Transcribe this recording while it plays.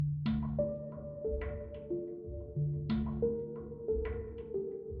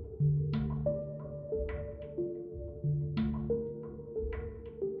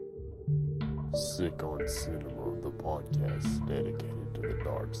Sick on Cinema, the podcast dedicated to the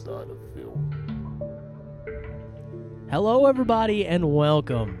dark side of film. Hello, everybody, and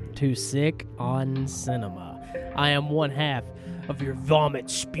welcome to Sick on Cinema. I am one half of your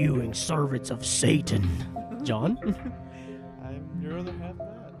vomit-spewing servants of Satan, John. I'm your other half,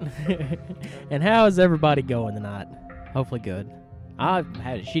 Matt. And how is everybody going tonight? Hopefully good. I've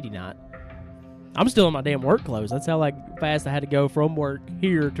had a shitty night. I'm still in my damn work clothes. That's how fast I had to go from work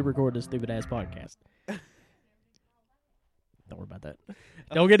here to record this stupid-ass podcast. Don't worry about that.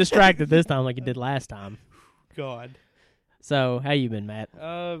 Don't get distracted this time like you did last time. God. So, how you been, Matt?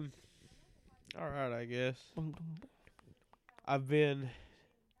 All right, I guess. I've been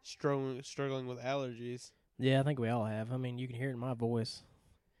struggling with allergies. Yeah, I think we all have. I mean, you can hear it in my voice.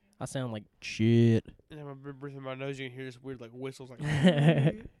 I sound like shit. And I'm breathing in my nose. You can hear this weird whistles like.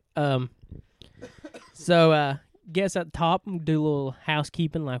 So, guess at the top, do a little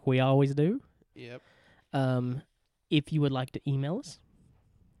housekeeping like we always do. Yep. If you would like to email us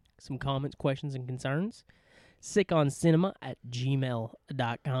some comments, questions, and concerns,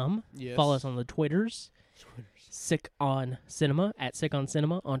 sickoncinema@gmail.com. Yes. Follow us on the Twitters. Sick on Cinema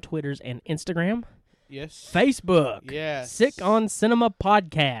on Twitters and Instagram. Yes. Facebook. Yes. Sick on Cinema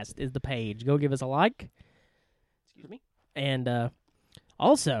Podcast is the page. Go give us a like. Excuse me. And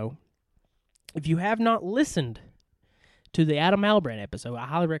also, if you have not listened to the Adam Albrand episode, I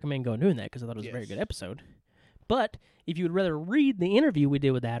highly recommend going doing that because I thought it was a very good episode. But if you would rather read the interview we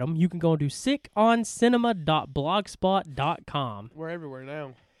did with Adam, you can go to sickoncinema.blogspot.com. We're everywhere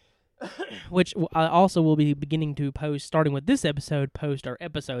now. Which I also will be beginning to post, starting with this episode, post our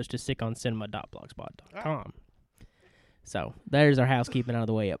episodes to sickoncinema.blogspot.com. So, there's our housekeeping out of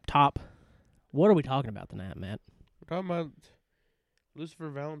the way up top. What are we talking about tonight, Matt? We're talking about Lucifer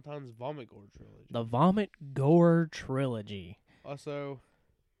Valentine's Vomit Gore trilogy. The Vomit Gore trilogy. Also,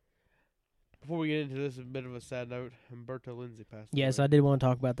 before we get into this, a bit of a sad note. Humberto Lindsay passed away. Yes, I did want to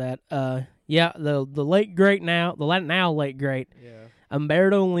talk about that. Yeah, the late great now late great Yeah.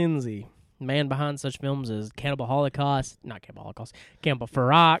 Humberto Lindsay, man behind such films as Cannibal Ferox, Ferox,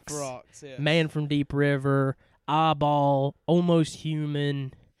 yes. Man from Deep River, Eyeball, Almost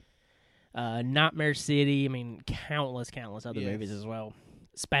Human, Nightmare City. I mean, countless other movies as well.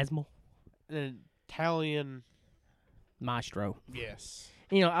 Spasmo, An Italian. Maestro. Yes.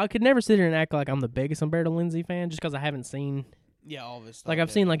 You know, I could never sit here and act like I'm the biggest Humberto Lindsay fan just because I haven't seen. Yeah, all of his stuff. Like, I've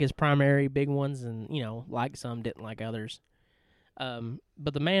seen, his primary big ones and, like some, didn't like others.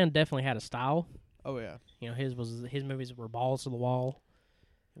 But the man definitely had a style. Oh, yeah. His movies were balls to the wall.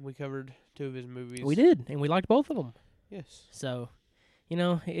 And we covered 2 of his movies. We did, and we liked both of them. Yes. So,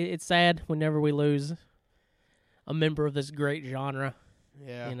 it's sad whenever we lose a member of this great genre.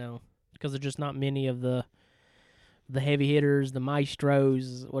 Yeah. Because there's just not many of the heavy hitters, the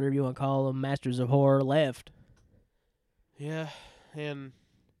maestros, whatever you want to call them, masters of horror left. Yeah, and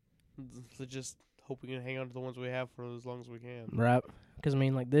just hope we can hang on to the ones we have for as long as we can. Right. Because,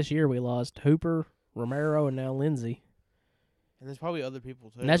 this year we lost Hooper, Romero, and now Lindsay. And there's probably other people,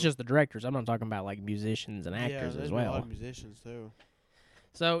 too. And that's just the directors. I'm not talking about, musicians and actors as well. Yeah, a lot of musicians, too.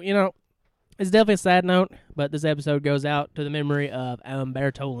 So, it's definitely a sad note, but this episode goes out to the memory of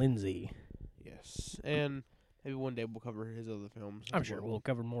Humberto Lindsay. Yes, and maybe one day we'll cover his other films. I'm sure we'll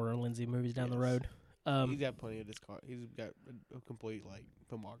cover more Lindsay movies down the road. He's got plenty of he's got a complete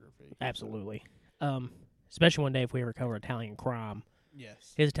filmography. Absolutely. Especially one day if we ever cover Italian crime.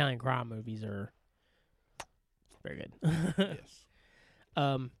 Yes. His Italian crime movies are very good. Yes.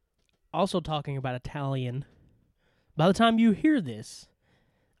 Also talking about Italian, by the time you hear this,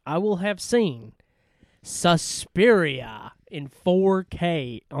 I will have seen Suspiria in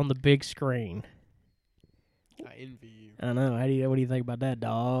 4K on the big screen. I envy you. I know. What do you think about that,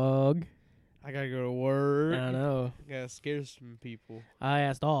 dog? I gotta go to work. I know. I gotta scare some people. I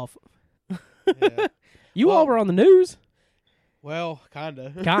asked off. Yeah. You all were on the news. Well,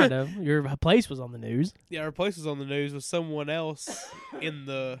 kinda. Kind of. Your place was on the news. Yeah, our place was on the news with someone else in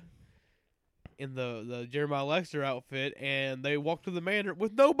the Jeremiah Lexter outfit, and they walked to the manor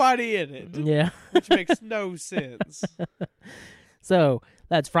with nobody in it. Yeah. Which makes no sense. So,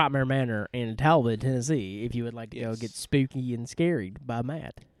 that's Frightmare Manor in Talbot, Tennessee, if you would like to go get spooky and scared by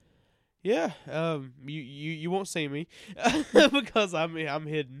Matt. Yeah, you won't see me because I'm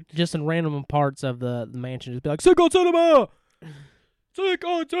hidden. Just in random parts of the mansion, just be like, Sick on Cinema! Sick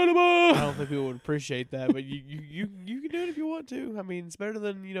on Cinema! I don't think people would appreciate that, but you can do it if you want to. I mean, it's better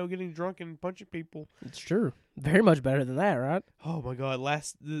than, getting drunk and punching people. It's true. Very much better than that, right? Oh my God,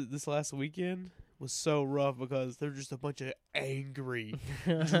 this last weekend was so rough because they're just a bunch of angry,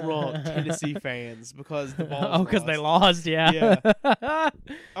 drunk Tennessee fans because the Vols Oh, because they lost. lost, yeah.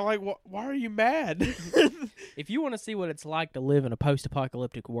 I'm like, why are you mad? If you want to see what it's like to live in a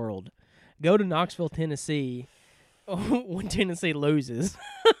post-apocalyptic world, go to Knoxville, Tennessee when Tennessee loses.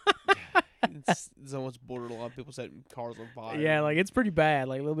 It's almost borderline. People setting cars on fire. Yeah, like it's pretty bad.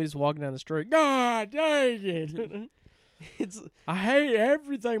 Like they'll be just walking down the street. God dang it! I hate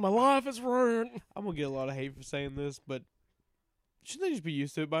everything. My life is ruined. I'm gonna get a lot of hate for saying this, but shouldn't they just be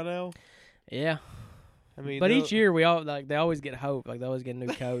used to it by now? Yeah, I mean, but each year they always get hope. Like they always get a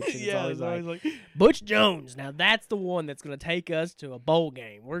new coach. And yeah, it's always like like, Butch Jones. Now that's the one that's gonna take us to a bowl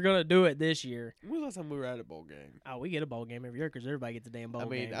game. We're gonna do it this year. when was the last time we were at a bowl game? Oh, we get a bowl game every year because everybody gets a damn bowl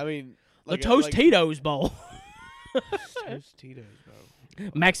game. I mean, The Tostitos Bowl. Tostitos, bro.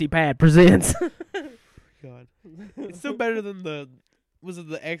 Maxi Pad presents. God, it's still better than the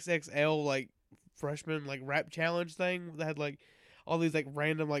XXL like freshman like rap challenge thing that had like all these like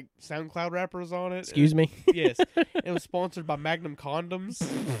random like SoundCloud rappers on it. Excuse me. Yes, it was sponsored by Magnum condoms.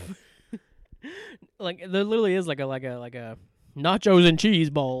 Like there literally is like a nachos and cheese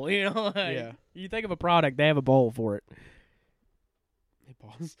bowl. You know, like, Yeah. You think of a product, they have a bowl for it. Hey,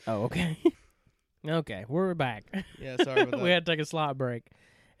 pause. Oh, okay. Okay, we're back. Yeah, sorry about that. We had to take a slight break,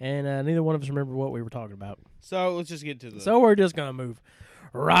 and neither one of us remember what we were talking about. So let's just get to the. So we're just gonna move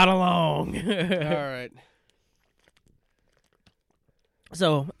right along. all right.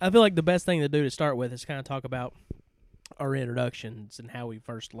 So I feel like the best thing to do to start with is kind of talk about our introductions and how we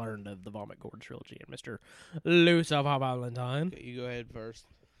first learned of the Vomit Gorge trilogy and Mr. Lucifer Valentine. Okay, you go ahead first.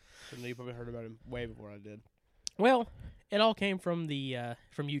 I know you probably heard about him way before I did. Well, it all came from the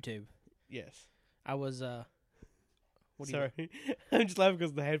from YouTube. Yes. I was what do you Sorry, I'm just laughing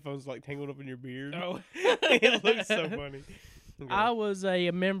because the headphones like tangled up in your beard. Oh. It looks so funny. Okay. I was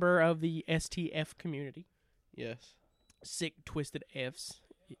a member of the STF community. Yes. Sick Twisted Fs.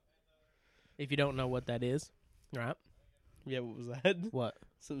 If you don't know what that is, right? Yeah. What was that? What?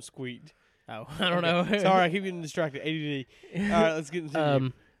 Something squeaked. Oh, I don't know. Sorry, I keep getting distracted. ADD. All right, let's get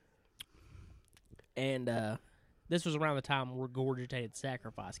into And this was around the time Regurgitated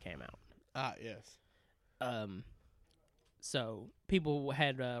Sacrifice came out. Yes. So people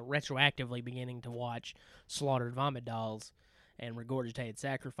had retroactively beginning to watch Slaughtered Vomit Dolls and Regurgitated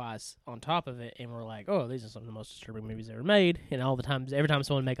Sacrifice on top of it, and we're like, oh, these are some of the most disturbing movies ever made. And every time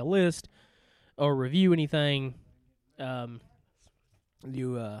someone make a list or review anything, you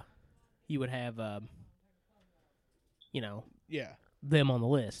would have, Yeah. them on the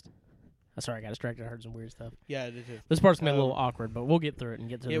list. Sorry, I got distracted. I heard some weird stuff. Yeah, I did too. This part's gonna be a little awkward, but we'll get through it and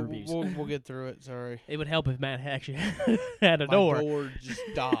get to Yeah, the reviews. we'll get through it. Sorry. It would help if Matt actually had a My door door just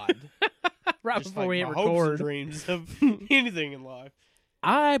died. right Just before like we hit my hopes and record. dreams of anything in life.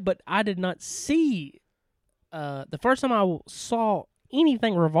 But I did not see the first time I saw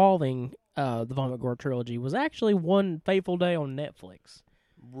anything revolving the Vomit Gore trilogy was actually one fateful day on Netflix.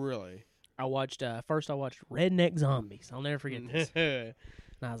 Really? I watched Redneck Zombies. I'll never forget this. Yeah.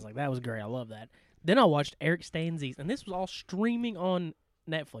 And I was like, that was great. I love that. Then I watched Eric Stanzi's, and this was all streaming on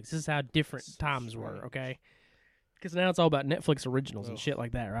Netflix. This is how different So times were, strange. okay? Because now it's all about Netflix originals and Ugh. shit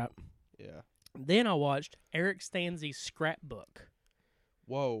like that, right? Yeah. Then I watched Eric Stanzi's Scrapbook.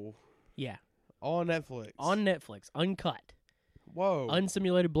 Whoa. Yeah. On Netflix. On Netflix. Uncut. Whoa.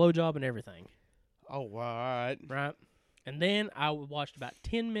 Unsimulated blowjob and everything, Oh, wow. All right. right? And then I watched about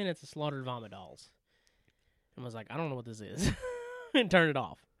 10 minutes of Slaughtered Vomit Dolls. And was like, I don't know what this is. And turned it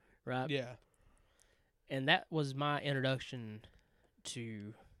off, right? Yeah. And that was my introduction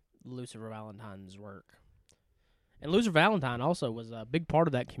to Lucifer Valentine's work. And Lucifer Valentine also was a big part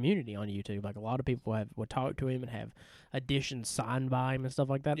of that community on YouTube. Like, a lot of people would talk to him and have editions signed by him and stuff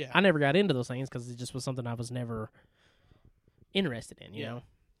like that. Yeah. I never got into those things because it just was something I was never interested in, you Yeah.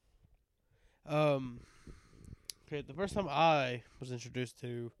 know? Okay, the first time I was introduced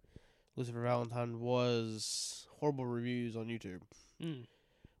to Lucifer Valentine was horrible reviews on YouTube. Mm.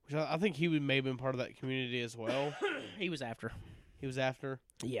 Which I think he may have been part of that community as well. He was after. He was after.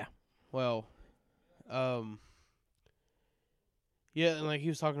 Yeah. Well, yeah, and like he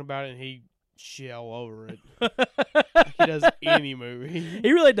was talking about it, and he shit all over it. Like he does any movie.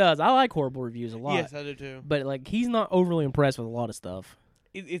 He really does. I like horrible reviews a lot. Yes, I do too. But, like, he's not overly impressed with a lot of stuff.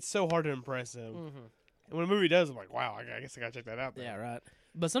 It's so hard to impress him. Mm-hmm. And when a movie does, I'm like, wow, I guess I gotta check that out. Then. Yeah, right.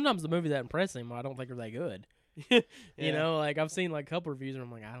 But sometimes the movies that impress him, I don't think are that good. Yeah. You know, like, I've seen, like, a couple reviews, and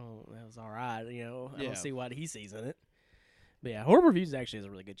I'm like, that was all right, you know. I Yeah. don't see what he sees in it. But, yeah, Horror Reviews actually is a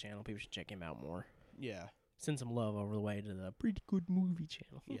really good channel. People should check him out more. Yeah. Send some love over the way to the Pretty Good Movie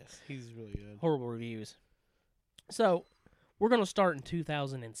channel. Yes, he's really good. Horrible Reviews. So, we're going to start in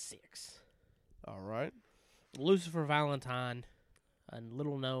 2006. All right. Lucifer Valentine, a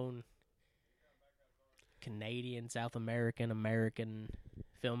little known Canadian, South American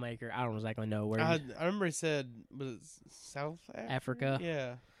filmmaker. I don't exactly know where. I remember he said, was it South Africa.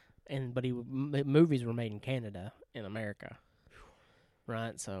 Yeah. But movies were made in Canada, in America,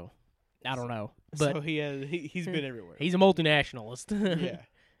 right? So I don't know, but so he's been everywhere. he's a multinationalist.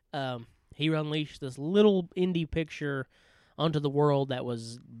 Yeah. He unleashed this little indie picture onto the world that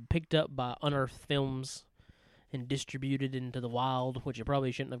was picked up by Unearthed Films and distributed into the wild, which it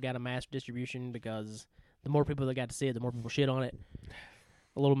probably shouldn't have got a mass distribution because the more people that got to see it, the more people shit on it.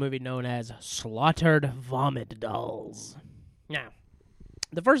 A little movie known as Slaughtered Vomit Dolls. Now,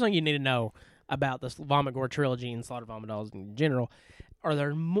 the first thing you need to know about the Vomit Gore trilogy and Slaughtered Vomit Dolls in general are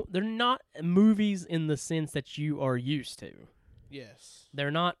they're not movies in the sense that you are used to. Yes.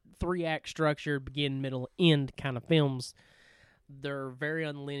 They're not 3-act structured, begin, middle, end kind of films. They're very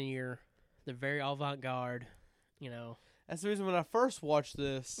unlinear. They're very avant-garde, you know. That's the reason when I first watched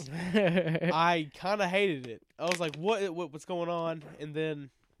this, I kind of hated it. I was like, what's going on? And then,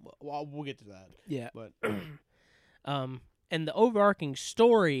 well, we'll get to that. Yeah. But and the overarching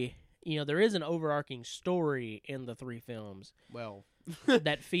story, you know, there is an overarching story in the 3 films well,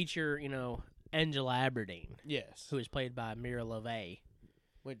 that feature, you know, Angela Aberdeen, yes. who is played by Mira LeVay.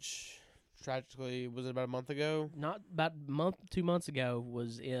 Which, tragically, was it about a month ago? Not about 2 months ago,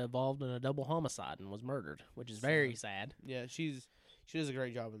 was involved in a double homicide and was murdered, which is very sad. Yeah, she does a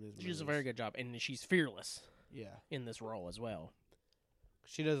great job in these movies. She does a very good job, and she's fearless Yeah. in this role as well.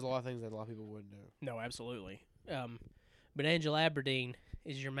 She does a lot of things that a lot of people wouldn't do. No, absolutely. But Angela Aberdeen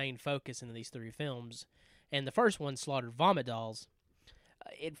is your main focus in these 3 films. And the first one, Slaughtered Vomit Dolls,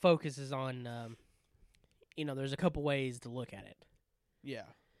 it focuses on, you know, there's a couple ways to look at it. Yeah.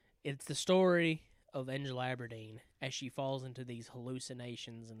 It's the story of Angela Aberdeen as she falls into these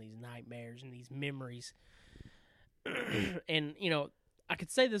hallucinations and these nightmares and these memories. And, you know, I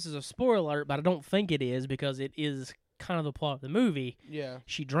could say this is a spoiler alert, but I don't think it is because it is kind of the plot of the movie. Yeah.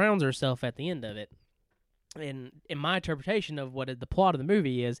 She drowns herself at the end of it. And in my interpretation of what the plot of the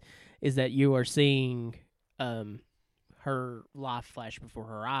movie is that you are seeing her life flash before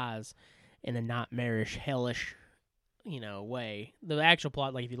her eyes in a nightmarish, hellish, you know, way. The actual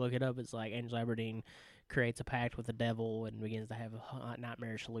plot, like if you look it up, it's like Angela Aberdeen creates a pact with the devil and begins to have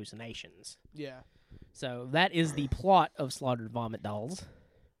nightmarish hallucinations. Yeah. So that is the plot of Slaughtered Vomit Dolls.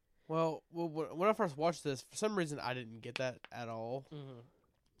 Well, when I first watched this, for some reason I didn't get that at all. Mm-hmm.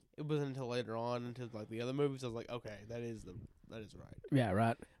 It wasn't until later on, into like the other movies, I was like, okay, that is right. Yeah,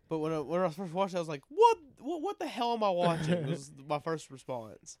 right. But when I first watched it, I was like, what the hell am I watching? Was my first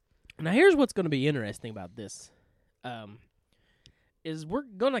response. Now here's what's going to be interesting about this. Is we're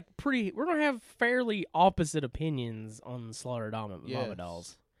gonna have fairly opposite opinions on Slaughtered Vomit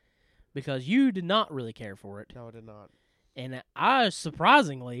Dolls, because you did not really care for it. No, I did not. And I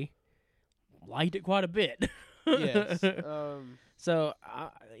surprisingly liked it quite a bit. Yes. So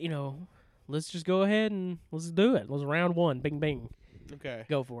you know, let's just go ahead and let's do it. Let's round 1, bing bing, Okay.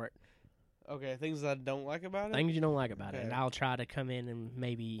 go for it. Okay. Things that I don't like about it. Things you don't like about it, Okay. and I'll try to come in and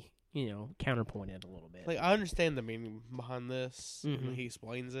maybe, you know, counterpoint it a little bit. Like, I understand the meaning behind this. Mhm. When he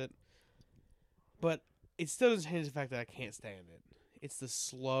explains it, but it still doesn't change the fact that I can't stand it. It's the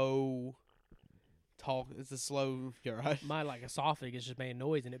slow talk. It's the slow. You're right. My esophagus just made a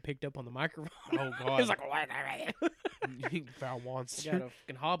noise and it picked up on the microphone. Oh God! It's like You foul got monster. a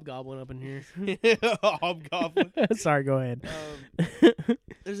fucking hobgoblin up in here. Hobgoblin. Sorry, go ahead.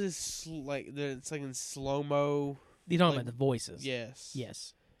 There's this it's like in slow mo. You're talking like- about the voices. Yes.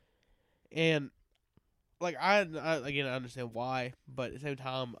 Yes. And like I again I understand why, but at the same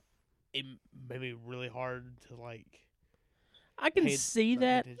time, it made me really hard to like. I can pay- see not pay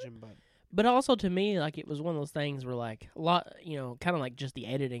that, attention, but also to me, like, it was one of those things where, like, a lot, you know, kind of like just the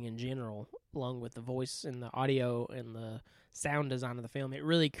editing in general, along with the voice and the audio and the sound design of the film, it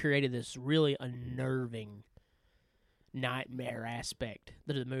really created this really unnerving nightmare aspect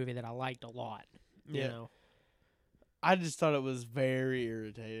to the movie that I liked a lot. You Yeah. know? I just thought it was very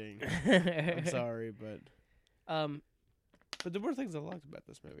irritating. I'm sorry, but there were things I liked about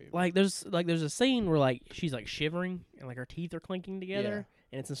this movie. Like there's a scene where like she's like shivering and like her teeth are clinking together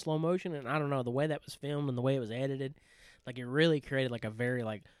and it's in slow motion, and I don't know, the way that was filmed and the way it was edited, like it really created like a very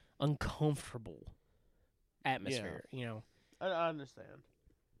like uncomfortable atmosphere, you know. I understand.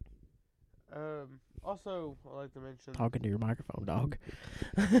 Also, I like to mention. Talking to your microphone, dog.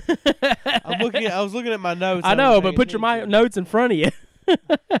 I was looking at my notes. I know, but put your notes in front of you.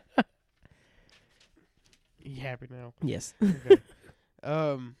 You happy now? Yes. Okay.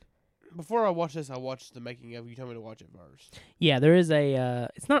 before I watched this, I watched the making of. You told me to watch it first. Yeah, there is a.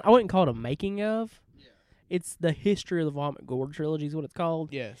 It's not. I wouldn't call it a making of. Yeah. It's the history of the Vomit Gore trilogy is what it's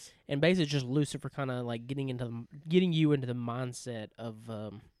called. Yes. And basically, it's just Lucifer kind of like getting you into the mindset of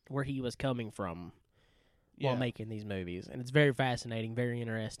where he was coming from while making these movies, and it's very fascinating, very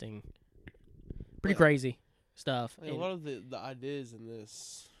interesting, pretty crazy stuff. A lot of the ideas in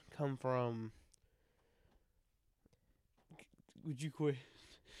this come from. Would you quit?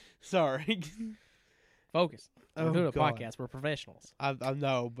 Sorry. Focus. We're doing a podcast. We're professionals. I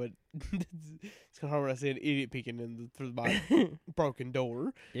know, but it's kind of hard when I see an idiot peeking through my broken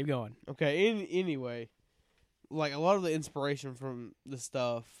door. Keep going. Okay. Anyway, like a lot of the inspiration from the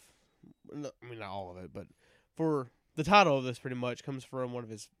stuff. I mean, not all of it, but for the title of this, pretty much comes from one of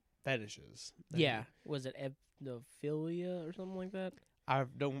his fetishes. Yeah. Was it epiphilia or something like that? I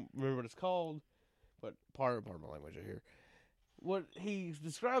don't remember what it's called, but part of my language I hear. What he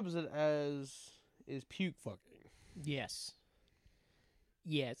describes it as is puke fucking. Yes.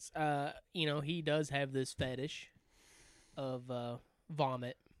 Yes. He does have this fetish of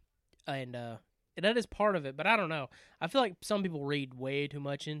vomit, and that is part of it. But I don't know. I feel like some people read way too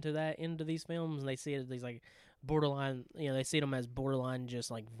much into these films, and they see it as these like borderline. They see them as borderline just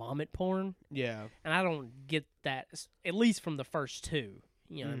like vomit porn. Yeah. And I don't get that. At least from the first two.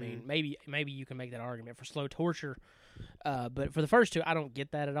 You know what I mean? Maybe you can make that argument for slow torture. But for the first two, I don't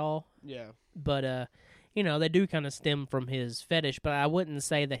get that at all. Yeah. But, they do kind of stem from his fetish, but I wouldn't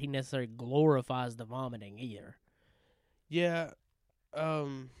say that he necessarily glorifies the vomiting either. Yeah.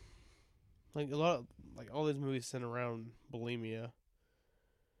 Like a lot of, like all these movies center around bulimia.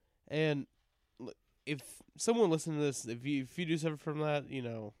 And if someone listening to this, if you do suffer from that,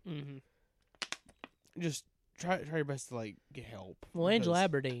 just try your best to like get help. Well, Angela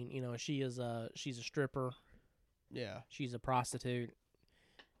Aberdeen, she's a stripper. Yeah. She's a prostitute.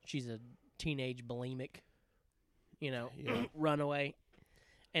 She's a teenage bulimic, runaway.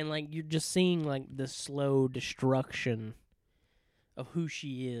 And, like, you're just seeing, like, the slow destruction of who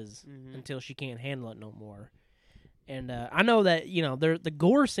she is until she can't handle it no more. And I know that, the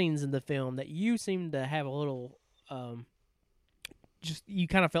gore scenes in the film that you seem to have a little, you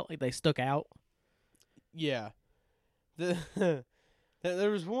kind of felt like they stuck out. Yeah. There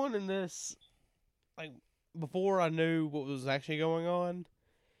was one in this, like, before I knew what was actually going on,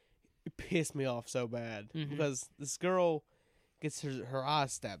 it pissed me off so bad. Because this girl gets her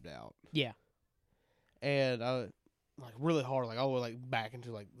eyes stabbed out. Yeah. And I, like, really hard, like, all the way, like, back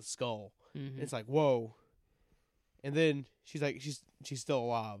into, like, the skull. It's like, whoa. And then she's like, she's still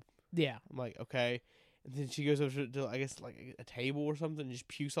alive. Yeah. I'm like, okay. And then she goes over to I guess, like, a table or something and just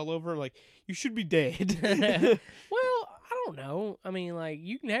pukes all over. I'm like, you should be dead. Well, I don't know. I mean, like,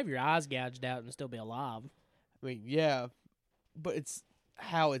 you can have your eyes gouged out and still be alive. I mean, yeah, but it's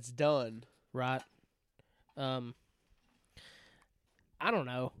how it's done. Right. I don't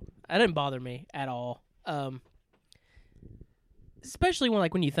know. That didn't bother me at all. Especially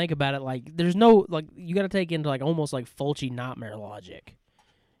when you think about it, like, there's no, like, you got to take into, like, almost, like, Fulci nightmare logic.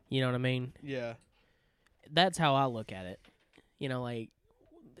 You know what I mean? Yeah. That's how I look at it. Like,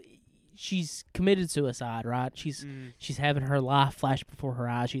 she's committed suicide, right? She's having her life flash before her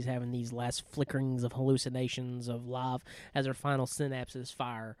eyes. She's having these last flickerings of hallucinations of life as her final synapses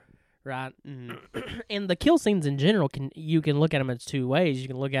fire, right? And the kill scenes in general, you can look at them as two ways. You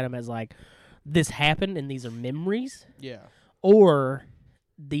can look at them as like, this happened and these are memories. Yeah. Or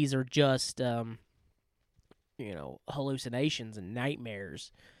these are just, hallucinations and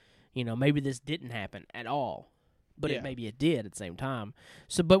nightmares. Maybe this didn't happen at all. But maybe it did at the same time.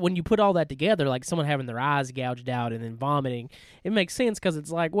 So, but when you put all that together, like someone having their eyes gouged out and then vomiting, it makes sense because it's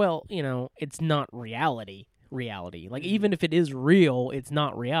like, well, it's not reality. Like, even if it is real, it's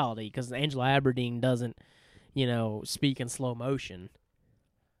not reality because Angela Aberdeen doesn't, speak in slow motion.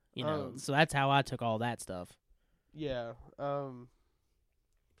 So that's how I took all that stuff. Yeah.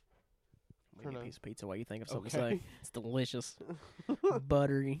 Maybe a piece of pizza while you think of something to say. It's delicious.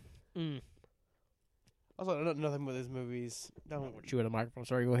 Buttery. Also, nothing with these movies. Don't chew in the microphone.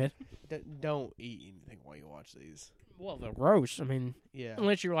 Sorry, go ahead. Don't eat anything while you watch these. Well, they're gross. I mean, yeah.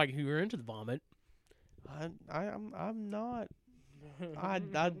 Unless you're like you're into the vomit. I'm not. I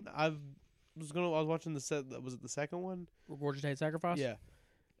was watching was it the second one? Regurgitate Sacrifice. Yeah.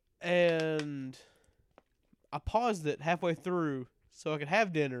 And I paused it halfway through so I could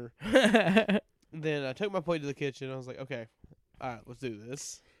have dinner. Then I took my plate to the kitchen. And I was like, okay, all right, let's do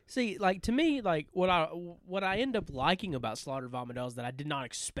this. See, like, to me, like, what I end up liking about Slaughtered Vomit Dolls that I did not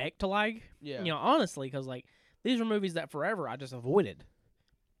expect to like, honestly, because, like, these were movies that forever I just avoided.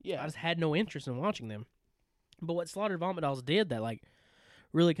 Yeah. I just had no interest in watching them. But what Slaughtered Vomit Dolls did that, like,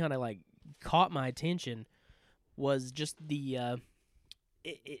 really kind of like caught my attention was just the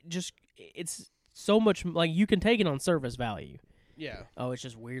it's so much like you can take it on surface value. Yeah. Oh, it's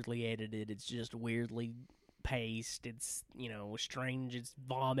just weirdly edited. It's just weirdly paced. It's, strange. It's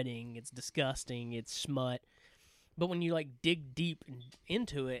vomiting. It's disgusting. It's smut. But when you like dig deep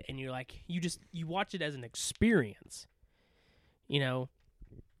into it and you're like, you watch it as an experience. You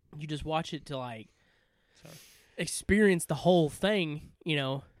just watch it to like experience the whole thing,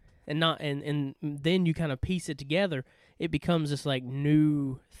 and then you kind of piece it together. It becomes this like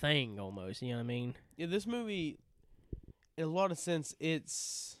new thing almost. You know what I mean? Yeah, this movie, in a lot of sense, in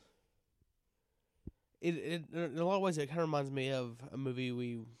a lot of ways, it kind of reminds me of a movie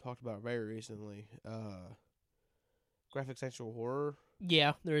we talked about very recently, graphic sexual horror.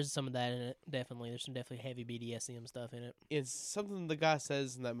 Yeah, there is some of that in it. Definitely, there's some definitely heavy BDSM stuff in it. It's something the guy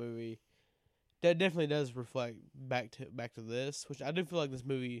says in that movie that definitely does reflect back to this, which I do feel like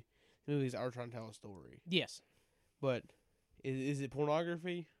movies are trying to tell a story. Yes, but is it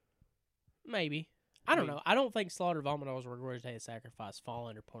pornography? Maybe. I don't know. I don't think Slaughter, Vomit, Dolls, Regurgitated Sacrifice fall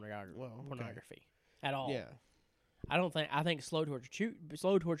under pornography at all. Yeah. I think Slow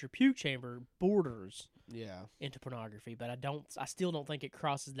Torture Puke Chamber borders into pornography, but I still don't think it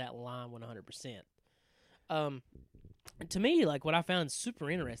crosses that line 100%. To me, like what I found super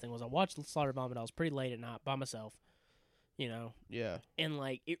interesting was I watched Slaughter, Vomit, Dolls pretty late at night by myself, Yeah. and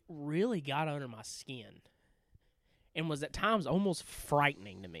like it really got under my skin. And was at times almost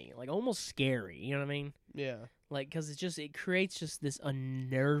frightening to me, like almost scary. You know what I mean? Yeah. Like, because it creates just this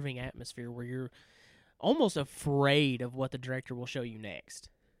unnerving atmosphere where you're almost afraid of what the director will show you next.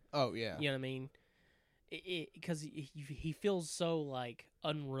 Oh yeah. You know what I mean? Because he feels so like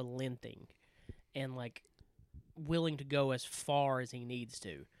unrelenting and like willing to go as far as he needs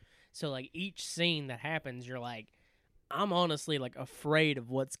to. So like each scene that happens, you're like, I'm honestly like afraid of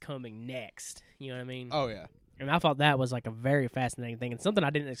what's coming next. You know what I mean? Oh yeah. And I thought that was like a very fascinating thing and something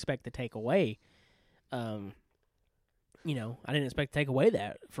I didn't expect to take away. I didn't expect to take away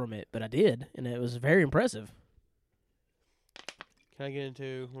that from it, but I did, and it was very impressive. Can I get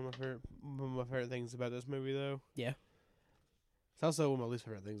into one of my favorite things about this movie, though? Yeah. It's also one of my least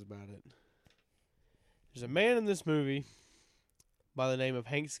favorite things about it. There's a man in this movie by the name of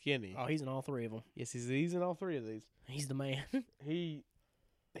Hank Skinny. Oh, he's in all three of them. Yes, he's in all three of these. He's the man.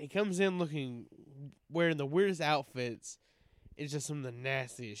 He comes in wearing the weirdest outfits. It's just some of the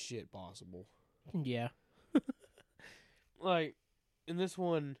nastiest shit possible. Yeah. Like, in this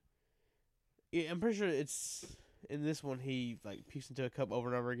one, I'm pretty sure it's in this one he like pukes into a cup over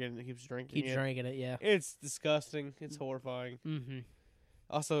and over again and keeps drinking it. Yeah. It's disgusting. It's horrifying. Mm-hmm.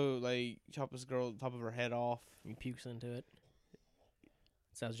 Also, like, chop this girl top of her head off. He pukes into it.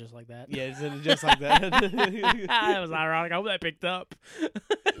 Sounds just like that. Yeah, it's just like that. That was ironic. I hope that picked up.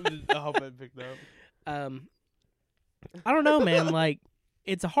 I hope it picked up. I don't know, man. Like,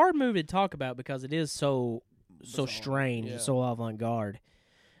 it's a hard movie to talk about because it is so Bizarre. strange Yeah. and so avant-garde.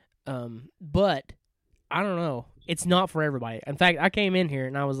 But I don't know. It's not for everybody. In fact, I came in here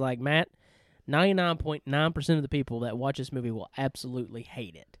and I was like, Matt, 99.9% of the people that watch this movie will absolutely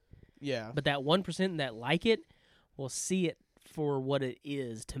hate it. Yeah. But that 1% that like it will see it for what it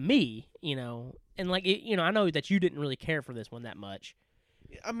is to me, And like, I know that you didn't really care for this one that much.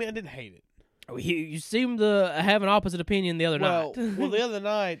 I mean, I didn't hate it. You seem to have an opposite opinion the other night. Well, the other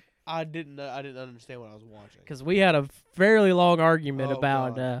night I didn't understand what I was watching. Because we had a fairly long argument Oh,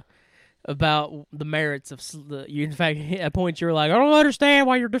 about the merits of in fact, at points you were like, I don't understand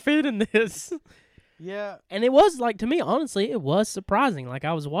why you're defending this. Yeah. And it was like, to me, honestly, it was surprising. Like,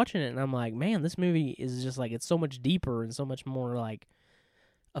 I was watching it and I'm like, man, this movie is just like, it's so much deeper and so much more like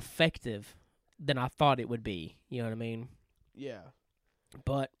effective than I thought it would be. You know what I mean? Yeah.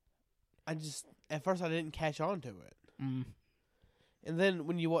 But at first I didn't catch on to it. And then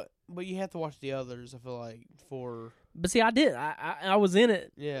but you have to watch the others, I feel like, But see, I did. I was in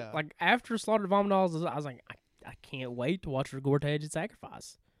it. Yeah. Like, after Slaughter, Vomit, Dolls, I was like, I can't wait to watch Regurgitated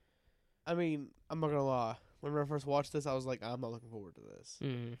Sacrifice. I mean, I'm not gonna lie. Whenever I first watched this, I was like, I'm not looking forward to this.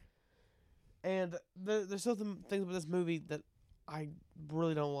 And there's certain things about this movie that I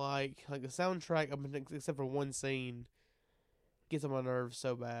really don't like. Like the soundtrack, except for one scene, gets on my nerves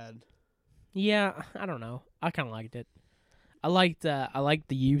so bad. Yeah, I don't know. I kind of liked it. I liked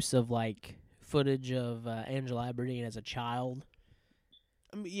the use of like footage of Angela Aberdeen as a child.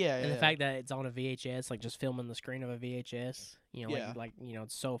 I mean, yeah, And the fact that it's on a VHS, like just filming the screen of a VHS,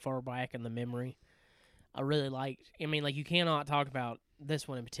 it's so far back in the memory. I really liked. I mean, like, you cannot talk about this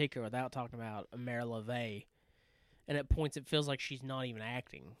one in particular without talking about Mare LeVay. And at points, it feels like she's not even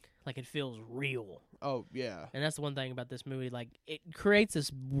acting. Like, it feels real. Oh yeah. And that's the one thing about this movie. Like, it creates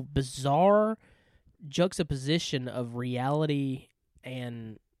this bizarre juxtaposition of reality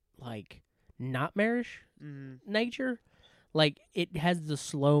and, like, nightmarish nature. Like, it has the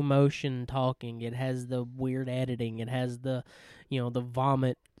slow motion talking. It has the weird editing. It has the, the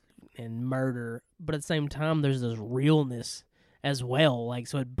vomit and murder. But at the same time, there's this realness as well. Like,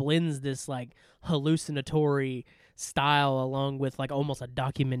 so it blends this, like, hallucinatory style along with, like, almost a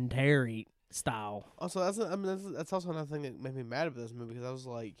documentary style. Also, that's also another thing that made me mad about this movie, because I was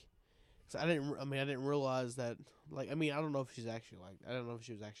like, I didn't realize that. Like, I don't know if she's actually like, I don't know if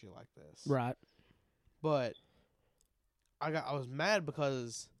she was actually like this, Right. But I was mad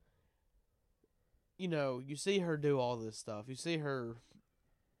because, you see her do all this stuff. You see her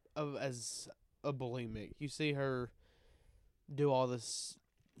as a bulimic. You see her do all this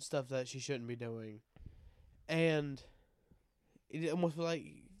stuff that she shouldn't be doing, and it almost feel like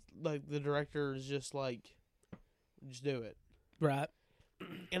the director is just like, just do it, Right.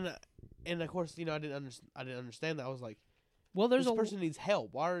 And of course, I didn't understand that. I was like, Well, there's this person needs help.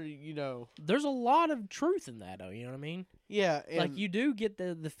 Why are you? There's a lot of truth in that, though. You know what I mean? Yeah, and Like, you do get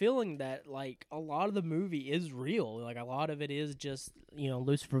the feeling that, like, a lot of the movie is real. Like, a lot of it is just,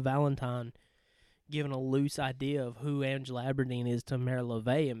 Lucifer Valentine giving a loose idea of who Angela Aberdeen is to Mary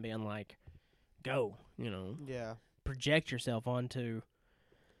LaVey and being like, go, yeah. project yourself onto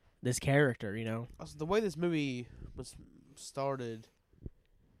this character, Also, the way this movie was started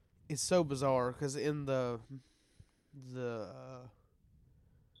is so bizarre, because in the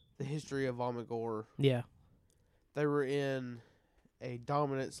history of Vomit Gore, Yeah. they were in a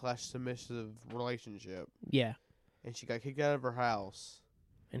dominant/submissive relationship, Yeah. and she got kicked out of her house.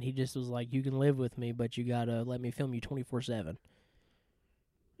 And he just was like, you can live with me, but you gotta let me film you 24/7.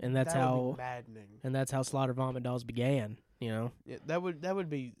 And that's That would how be maddening. and that's how Slaughter Vomit Dolls began, Yeah, that would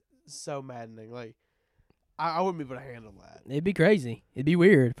be so maddening. Like, I wouldn't be able to handle that. It'd be crazy. It'd be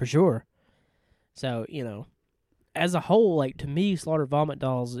weird for sure. So, as a whole, like, to me, Slaughter Vomit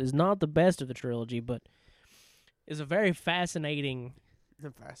Dolls is not the best of the trilogy, but is a very fascinating,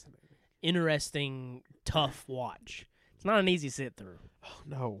 interesting, tough watch. It's not an easy sit through. Oh,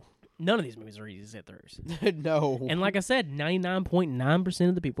 no. None of these movies are easy sit throughs. No. And like I said, 99.9%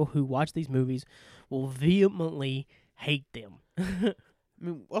 of the people who watch these movies will vehemently hate them.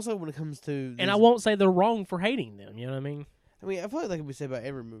 Also when it comes to... And I won't say they're wrong for hating them, you know what I mean? I feel like that can be said about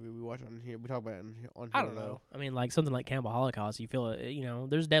every movie we watch on here. We talk about it on here. I don't know. Like something like Cannibal Holocaust, you feel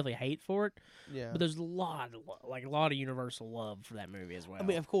there's definitely hate for it, Yeah. but there's a lot of universal love for that movie as well.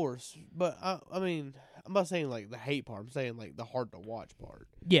 Of course. But, I'm not saying, like, the hate part. I'm saying, like, the hard to watch part.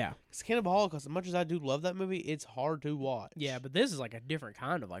 Yeah. Because Cannibal Holocaust, as much as I do love that movie, it's hard to watch. Yeah, but this is like a different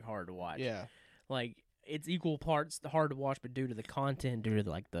kind of, like, hard to watch. Yeah. Like, it's equal parts hard to watch, but due to the content, due to,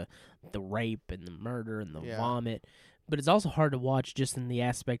 like, the rape and the murder and the vomit. But it's also hard to watch just in the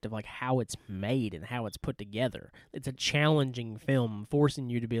aspect of, like, how it's made and how it's put together. It's a challenging film, forcing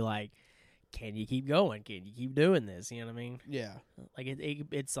you to be like, can you keep going? Can you keep doing this? You know what I mean? Yeah. Like,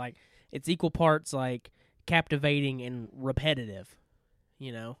 it's like, it's equal parts, like, captivating and repetitive,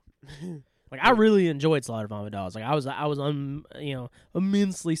 Like, I really enjoyed Slaughter Vomit Dolls. Like, I was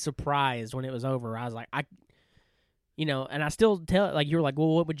immensely surprised when it was over. I was like, and I still tell, like, you were like,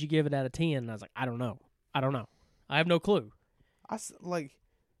 well, what would you give it out of 10? And I was like, I don't know. I have no clue. It's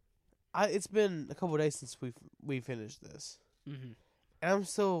been a couple of days since we finished this. Mm-hmm. And I'm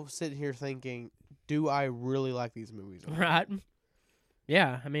still sitting here thinking, do I really like these movies? Right.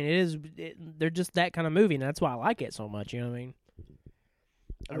 Yeah, they're just that kind of movie, and that's why I like it so much, you know what I mean?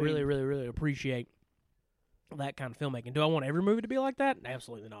 I really, really, really appreciate that kind of filmmaking. Do I want every movie to be like that?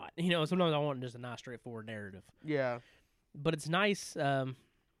 Absolutely not. Sometimes I want just a nice, straightforward narrative. Yeah. But it's nice. What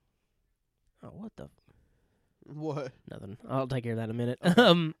the... What? Nothing. I'll take care of that in a minute.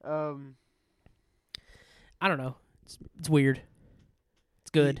 Okay. I don't know. It's weird.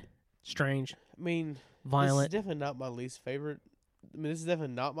 It's good. Strange. Violent. This is definitely not my least favorite. This is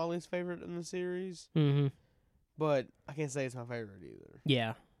definitely not my least favorite in the series. Mm-hmm. But I can't say it's my favorite either.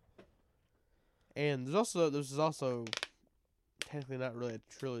 Yeah. And this is also technically not really a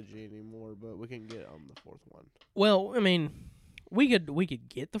trilogy anymore, but we can get on the fourth one. Well, we could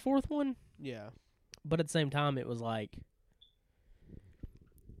get the fourth one. Yeah. But at the same time, it was like,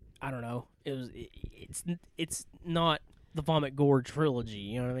 I don't know. It's not the Vomit Gore trilogy.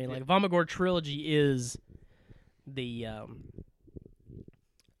 You know what I mean? Like, Vomit Gore trilogy is the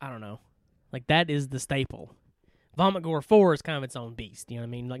I don't know. Like, that is the staple. Vomit Gore 4 is kind of its own beast. You know what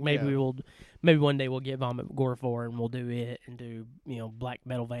I mean? Like, maybe maybe one day we'll get Vomit Gore 4 and we'll do it and do Black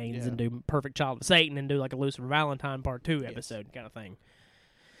Metal Veins and do Perfect Child of Satan and do like a Lucifer Valentine Part 2 episode kind of thing.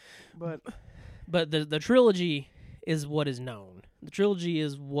 But the trilogy is what is known. The trilogy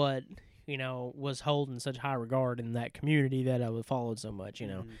is what, was held in such high regard in that community that I followed so much,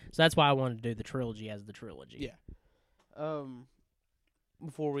 So that's why I wanted to do the trilogy as the trilogy. Yeah.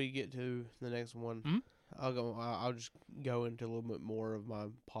 Before we get to the next one, Mhm. I'll just go into a little bit more of my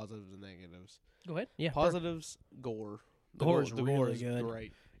positives and negatives. Go ahead. Yeah. Positives, gore. Gore is The really gore is good.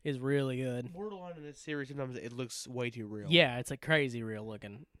 great. Is really good. Borderline in this series, sometimes it looks way too real. Yeah, it's like crazy real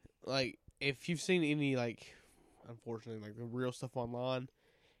looking. Like, if you've seen any, unfortunately, the real stuff online,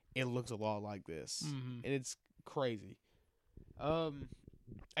 it looks a lot like this. Mm-hmm. And it's crazy.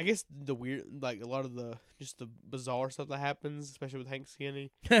 I guess the weird, a lot of the bizarre stuff that happens, especially with Hank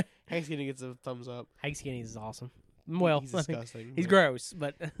Skinny. Hank Skinny gets a thumbs up. Hank Skinny is awesome. Well, he's disgusting. He's gross,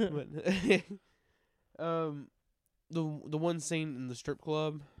 but but the one scene in the strip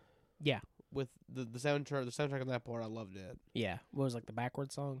club, yeah, with the soundtrack on that part, I loved it. yeah. What was the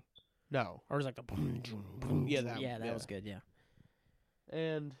backward song? No, Or was it the Yeah, that was good. Yeah,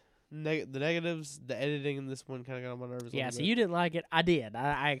 and the negatives, the editing in this one kind of got on my nerves. yeah. So you didn't like it. I did.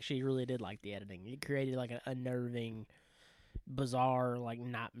 I actually really did like the editing. It created an unnerving, bizarre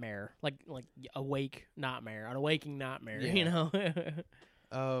nightmare, like awake nightmare, an awaking nightmare. Yeah.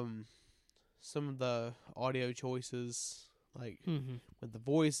 Some of the audio choices, Mm-hmm. with the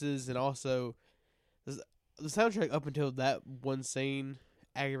voices, and also the soundtrack up until that one scene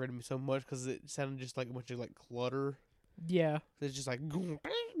aggravated me so much because it sounded just like a bunch of clutter. Yeah, It's just I'm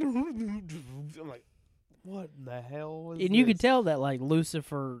like, what in the hell was and you could this? tell that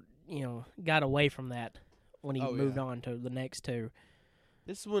Lucifer, got away from that when he Oh, moved yeah. on to the next two.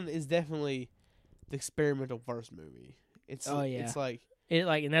 This one is definitely the experimental first movie. It's Oh, yeah. It's like,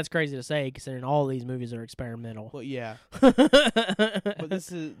 And that's crazy to say considering all these movies are experimental. well, yeah. But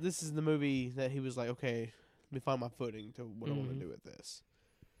this is the movie that he was like, okay, let me find my footing to what I want to do with this,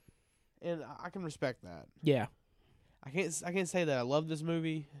 and I can respect that. Yeah, I can't say that I love this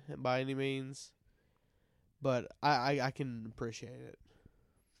movie by any means, but I can appreciate it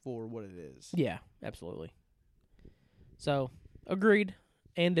for what it is. yeah, absolutely. So, agreed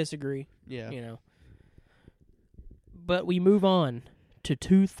and disagree, Yeah. But we move on to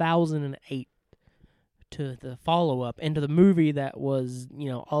 2008 to the follow-up and to the movie that was,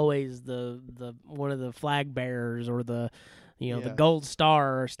 always the one of the flag bearers or the Yeah. gold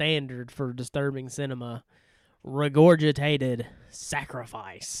star standard for disturbing cinema, Regurgitated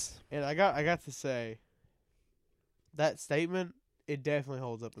Sacrifice. And I got to say, that statement, it definitely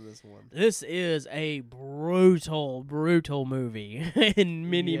holds up in this one. This is a brutal, brutal movie in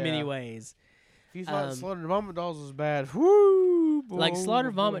many, many Yeah. ways. If you thought Um, Slaughter Vomit Dolls was bad, whoo, boy, Slaughter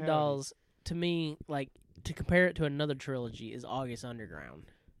boy, Vomit howdy. Dolls, to me, to compare it to another trilogy is August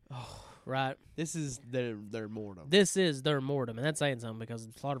Underground. Right? This is their mortem. This is their mortem, and that's saying something because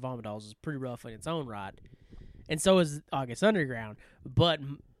Slaughter Vomit Dolls is pretty rough in its own right. And so is August Underground. But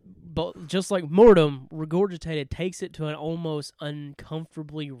just like Mortem, Regurgitated takes it to an almost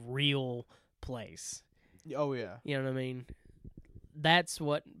uncomfortably real place. Oh yeah. You know what I mean? That's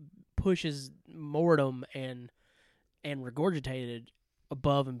what pushes Mortem and Regurgitated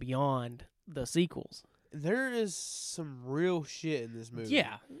above and beyond the sequels. There is some real shit in this movie.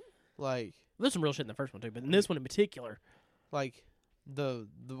 Yeah. There's some real shit in the first one too, but in this one in particular. The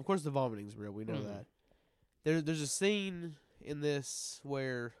of course the vomiting's real. We know Mhm. that. There's a scene in this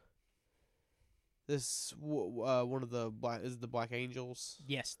where this one of the Black Angels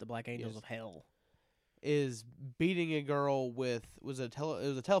Yes, the Black Angels Yes. of Hell. is beating a girl with it was a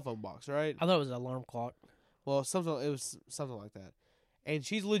telephone box, right? I thought it was an alarm clock. Well, it was something like that. And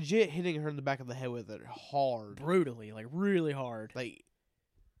she's legit hitting her in the back of the head with it hard. Brutally, really hard.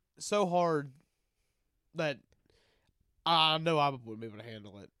 So hard that I know I wouldn't be able to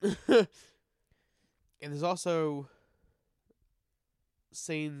handle it. And there's also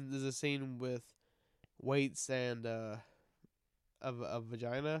there's a scene with weights and a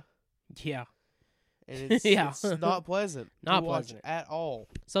vagina. Yeah. And it's, Yeah. it's not pleasant. Not to watch pleasant. at all.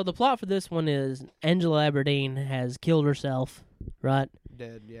 So the plot for this one is Angela Aberdeen has killed herself, right?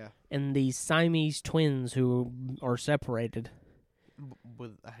 Dead, yeah. And these Siamese twins who are separated.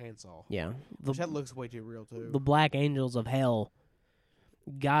 With a handsaw. Yeah. Which that looks way too real, too. The Black Angels of Hell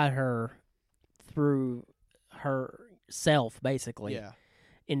got her through herself, basically, Yeah.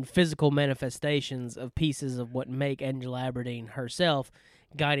 in physical manifestations of pieces of what make Angela Aberdeen herself,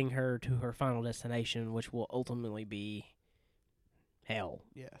 guiding her to her final destination, which will ultimately be hell.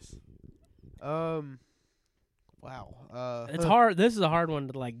 Yes. Wow. It's hard. This is a hard one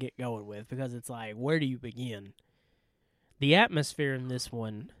to get going with because it's where do you begin? The atmosphere in this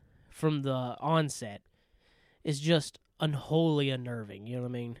one, from the onset, is just unholy unnerving. You know what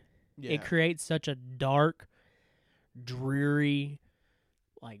I mean? Yeah. It creates such a dark, dreary,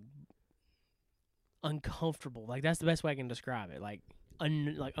 like uncomfortable. Like that's the best way I can describe it. Like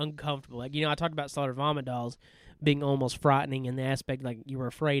uncomfortable. Like I talked about Slaughter Vomit Dolls being almost frightening in the aspect like you were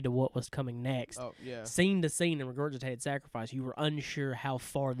afraid of what was coming next. Oh yeah. Scene to scene in Regurgitated Sacrifice, you were unsure how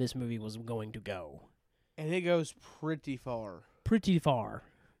far this movie was going to go. And it goes pretty far. Pretty far.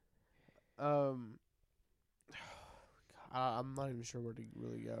 I'm not even sure where to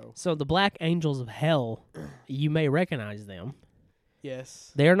really go. So the Black Angels of Hell, you may recognize them.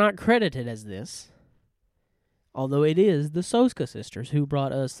 Yes. They are not credited as this, although it is the Soska sisters who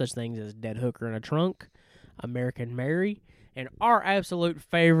brought us such things as Dead Hooker in a Trunk, American Mary, and our absolute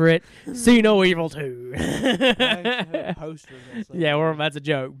favorite, See No Evil 2. Yeah, well, that's a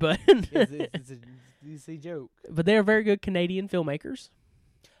joke, but it's a DC joke. But they are very good Canadian filmmakers.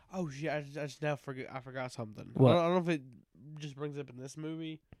 Oh shit! I just now I forgot something. What? I don't know if it just brings up in this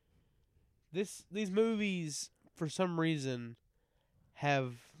movie. These movies, for some reason,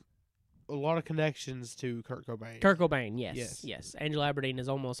 have a lot of connections to Kurt Cobain. Kurt Cobain, yes. Angela Aberdeen is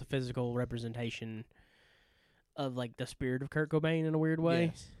almost a physical representation of like the spirit of Kurt Cobain in a weird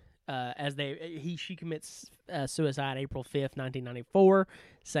way. Yes. As she commits suicide April 5th, 1994,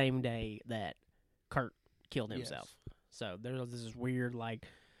 same day that Kurt killed himself. Yes. So there's this weird like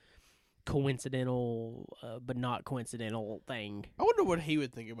coincidental but not coincidental thing. I wonder what he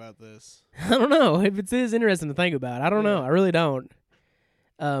would think about this. I don't know if it is interesting to think about. I don't know. I really don't.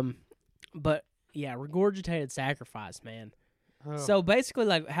 But yeah, Regurgitated Sacrifice, man. Oh. So basically,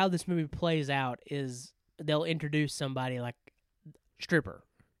 like how this movie plays out is they'll introduce somebody like stripper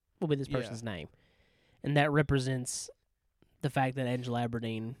will be this person's name, and that represents the fact that Angela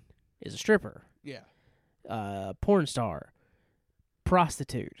Aberdeen is a stripper. Yeah. Porn star,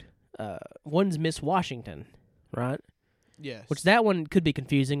 prostitute. One's Miss Washington, right? Yes. Which that one could be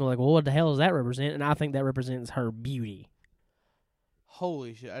confusing. Like, well, what the hell does that represent? And I think that represents her beauty.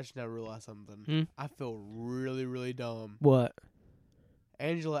 Holy shit! I just now realized something. Hmm? I feel really, really dumb. What?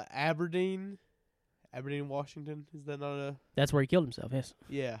 Angela Aberdeen, Washington. Is that not a? That's where he killed himself. Yes.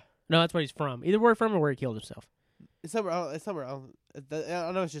 Yeah. No, that's where he's from. Either where from or where he killed himself. It's somewhere. It's somewhere.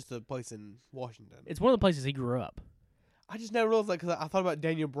 I know it's just a place in Washington. It's one of the places he grew up. I just never realized that because I thought about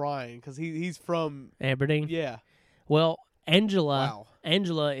Daniel Bryan because he's from Aberdeen. Yeah. Well, Angela. Wow.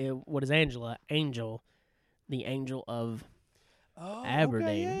 Angela. What is Angela? Angel, the angel of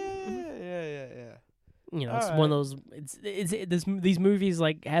Aberdeen. Okay. Yeah. You know, it's All one of those. These movies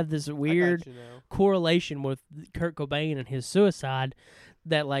like have this weird correlation with Kurt Cobain and his suicide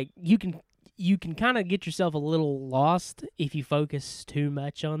that like you can kind of get yourself a little lost if you focus too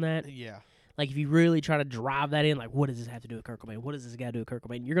much on that. Yeah. Like if you really try to drive that in, like what does this have to do with Kurt Cobain? What does this got to do with Kurt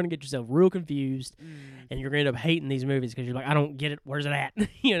Cobain? You're gonna get yourself real confused, and you're gonna end up hating these movies because you're like, I don't get it. Where's it at?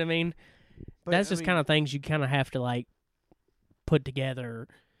 You know what I mean? But, That's just kind of things you kind of have to like put together,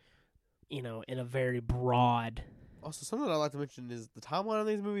 you know, in a very broad. Also, something I'd like to mention is the timeline of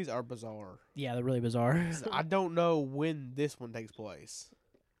these movies are bizarre. Yeah, they're really bizarre. I don't know when this one takes place.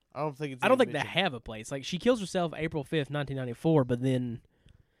 I don't think they have a place. Like she kills herself April 5th, 1994, but then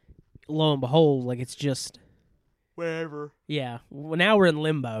lo and behold, like it's just wherever. Yeah. Well, now we're in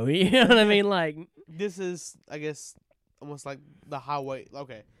limbo. You know what I mean? Like this is, I guess, almost like the highway.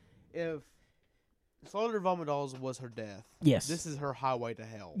 Okay, if Slaughter Vomit Dolls was her death, yes, this is her highway to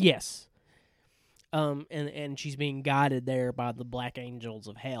hell. Yes. And she's being guided there by the Black Angels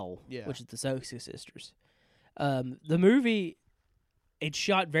of Hell, which is the Soska sisters. The movie, it's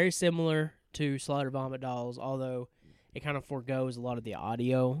shot very similar to Slaughter Vomit Dolls, although it kind of forgoes a lot of the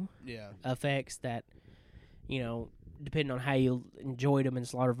audio effects that, you know, depending on how you enjoyed them in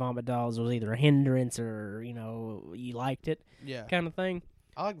Slaughter Vomit Dolls, was either a hindrance or, you know, you liked it kind of thing.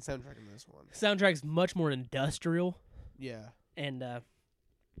 I like the soundtrack in this one. Soundtrack's much more industrial. Yeah. And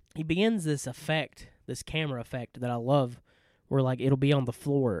he begins this effect, this camera effect that I love, where like it'll be on the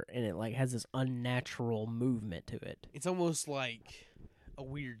floor and it like has this unnatural movement to it. It's almost like a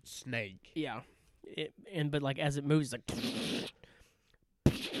weird snake. Yeah. But like as it moves, it's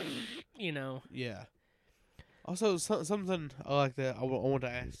like, you know. Yeah. Also, something I like that I want to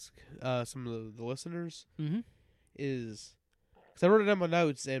ask some of the listeners is, because I wrote it down in my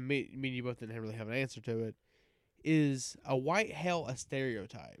notes and me and you both didn't really have an answer to it. Is a white hell a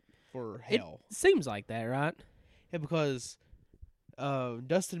stereotype for hell? It seems like that, right? Yeah, because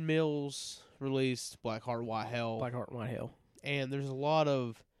Dustin Mills released Blackheart, White Hell. Blackheart, White Hell. And there's a lot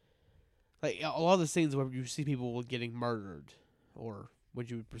of the scenes where you see people getting murdered, or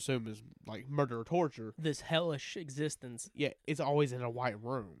what you would presume is like murder or torture. This hellish existence. Yeah, it's always in a white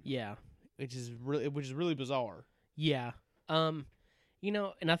room. Yeah, which is really bizarre. Yeah. You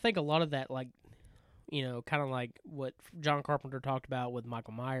know, and I think a lot of that, like, you know, kind of like what John Carpenter talked about with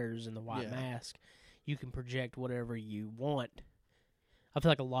Michael Myers and the White Mask, you can project whatever you want. I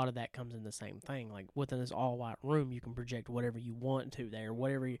feel like a lot of that comes in the same thing. Like, within this all-white room, you can project whatever you want to there.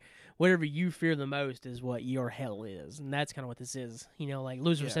 Whatever you fear the most is what your hell is. And that's kind of what this is. You know, like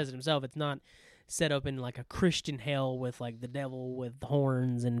Lucifer says it himself, it's not set up in, like, a Christian hell with, like, the devil with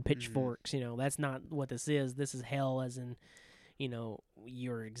horns and pitchforks. You know, that's not what this is. This is hell as in, you know,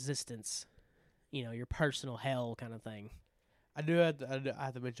 your existence. You know, your personal hell kind of thing. I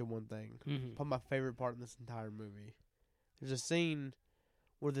have to mention one thing. Mm-hmm. Probably my favorite part in this entire movie. There's a scene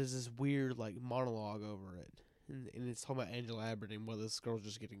where there's this weird, like, monologue over it. And it's talking about Angela Aberdeen, where this girl's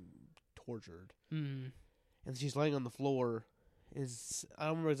just getting tortured. Mm-hmm. And she's laying on the floor. I don't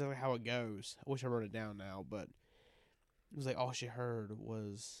remember exactly how it goes. I wish I wrote it down now, but it was like all she heard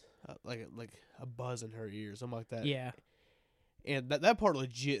was like a buzz in her ear, something like that. Yeah. And that part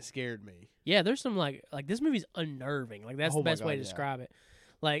legit scared me. Yeah, there's some, like this movie's unnerving. Like, that's the best way to God, describe it.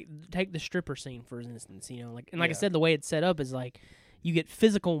 Like, take the stripper scene, for instance, you know. Like, and like I Yeah. said, the way it's set up is, like, you get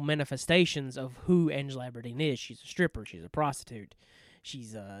physical manifestations of who Angela Aberdeen is. She's a stripper. She's a prostitute.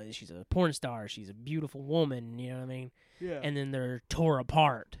 She's a porn star. She's a beautiful woman, you know what I mean? Yeah. And then they're tore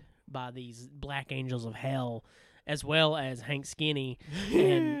apart by these black angels of hell, as well as Hank Skinny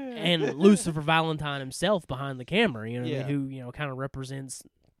and Lucifer Valentine himself behind the camera, you know what I mean? Who, you know, kind of represents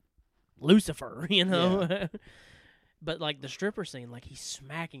Lucifer, you know? Yeah. But, like, the stripper scene, like, he's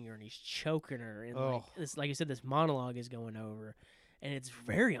smacking her and he's choking her. And, like, this, like you said, this monologue is going over. And it's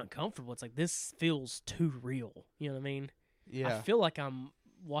very uncomfortable. It's like, this feels too real. You know what I mean? Yeah. I feel like I'm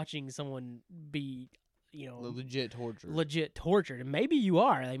watching someone be, you know, legit tortured. And maybe you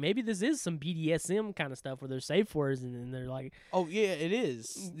are. Like, maybe this is some BDSM kind of stuff where there's safe words and they're like... Oh, yeah, it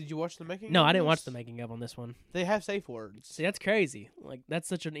is. Did you watch the making No, of I didn't this? watch the making of on this one. They have safe words. See, that's crazy. Like, that's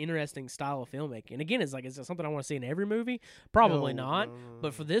such an interesting style of filmmaking. And again, it's like, is it something I want to see in every movie? Probably not. No.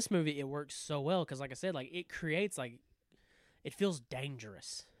 But for this movie, it works so well because, like I said, like, it creates, like, it feels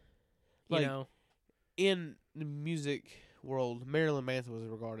dangerous. You Like, know? In the music world, Marilyn Manson was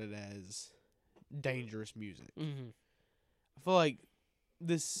regarded as dangerous music. Mm-hmm. I feel like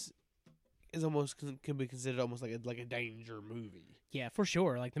this is almost can be considered almost like a danger movie. Yeah, for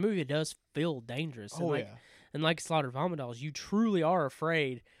sure. Like, the movie does feel dangerous. And Oh, like, yeah. And like Slaughtered Vomit Dolls, you truly are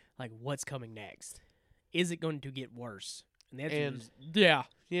afraid, like, what's coming next? Is it going to get worse? And the answer is, yeah.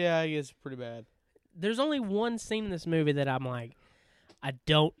 Yeah, I guess pretty bad. There's only one scene in this movie that I'm like, I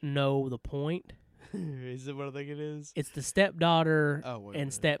don't know the point. Is it what I think it is? It's the stepdaughter Oh,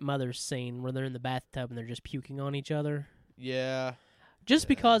 and stepmother's scene where they're in the bathtub and they're just puking on each other. Yeah. Just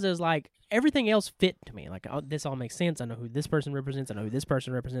because it's like, everything else fit to me. Like, oh, this all makes sense. I know who this person represents. I know who this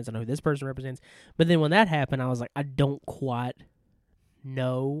person represents. I know who this person represents. But then when that happened, I was like, I don't quite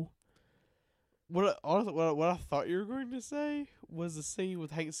know. What I thought you were going to say was the scene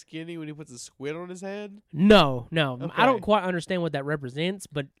with Hank Skinny when he puts a squid on his head. No. Okay. I don't quite understand what that represents,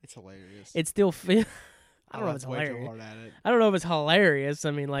 but It's hilarious. it still feels... I don't know if it's way too hilarious. hard at it. I don't know if it's hilarious.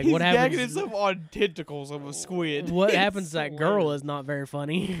 I mean, like, He's what gagging happens... himself on tentacles of a squid. What It's happens to that girl hilarious. is not very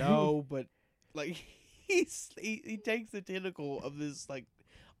funny. No, but like he takes the tentacle of this like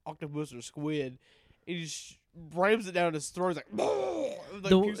octopus or squid and he just rams it down his throat. He's like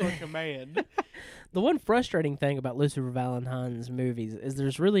pukes on command. The one frustrating thing about Lucifer Valentine's movies is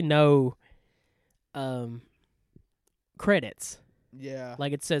there's really no credits. Yeah.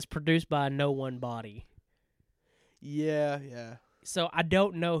 Like, it says produced by no one body. Yeah. So I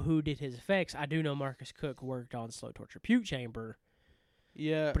don't know who did his effects. I do know Marcus Cook worked on Slow Torture Puke Chamber,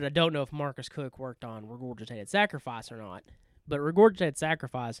 Yeah. but I don't know if Marcus Cook worked on Regurgitated Sacrifice or not. But Regurgitated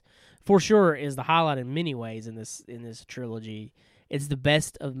Sacrifice, for sure, is the highlight in many ways in this trilogy. It's the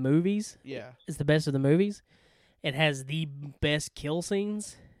best of movies. Yeah. It's the best of the movies. It has the best kill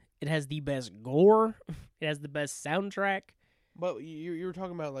scenes. It has the best gore. It has the best soundtrack. But you were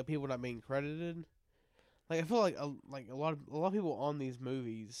talking about like people not being credited. Like I feel like a lot of people on these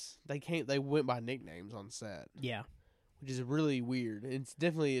movies they went by nicknames on set. Yeah, Which is really weird. It's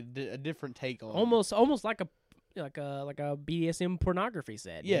definitely a different take on almost like a BDSM pornography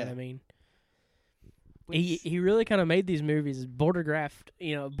set. You know what I mean? He really kind of made these movies bordergraph,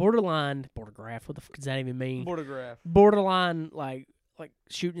 borderline. What the fuck does that even mean? Bordergraph. Borderline, like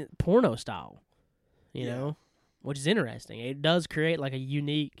shooting it porno style, you know, which is interesting. It does create like a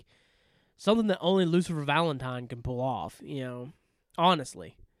unique, something that only Lucifer Valentine can pull off,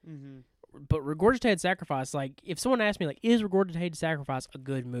 honestly. Mm-hmm. But Regurgitated Sacrifice, like, if someone asked me, like, is Regurgitated Sacrifice a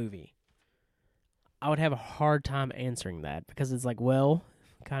good movie? I would have a hard time answering that because it's like, well,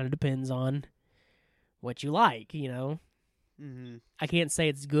 kind of depends on what you like, Mm-hmm. I can't say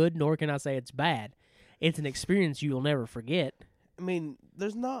it's good, nor can I say it's bad. It's an experience you'll never forget. I mean,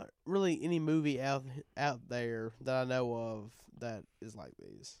 there's not really any movie out there that I know of that is like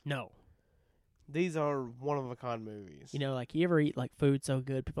these. No. These are one of a kind movies. You know, like, you ever eat, like, food so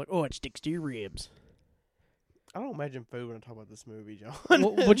good, people are like, oh, it sticks to your ribs. I don't imagine food when I talk about this movie, John. But you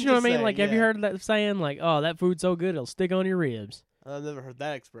know what I Just mean? saying, Like, have you yeah. heard that saying, like, oh, that food's so good, it'll stick on your ribs? I've never heard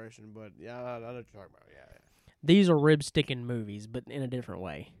that expression, but yeah, I know what you're talking about. Yeah. These are rib-sticking movies, but in a different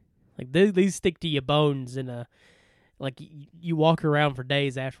way. Like, these stick to your bones in a... Like, you walk around for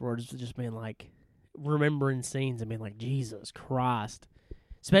days afterwards just being like, remembering scenes and being like, Jesus Christ.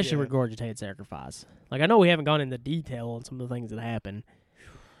 Especially Yeah. Regurgitated Sacrifice. Like, I know we haven't gone into detail on some of the things that happen,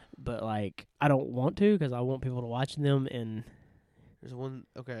 but, like, I don't want to because I want people to watch them and... There's one.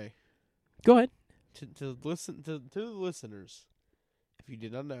 Okay. Go ahead. To listen to the listeners, if you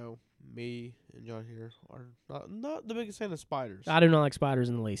did not know, me and John here are not the biggest fan of spiders. I do not like spiders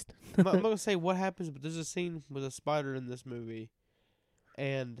in the least. I'm not gonna say what happens, but there's a scene with a spider in this movie,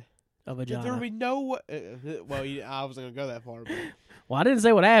 and A there vagina. would be no. Well, I wasn't gonna go that far, but Well, I didn't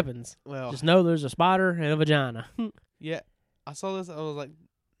say what happens. well, Just know there's a spider and a vagina. yeah. I saw this. I was like,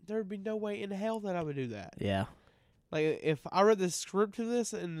 there would be no way in hell that I would do that. Yeah. Like, if I read the script to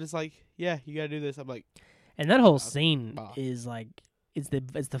this and it's like, yeah, you gotta do this, I'm like, And that whole scene bah. is like it's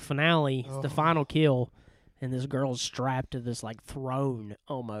the finale, it's the Oh. final kill, and this girl's strapped to this like throne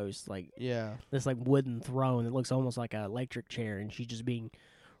almost, like yeah, this like wooden throne that looks almost like an electric chair, and she's just being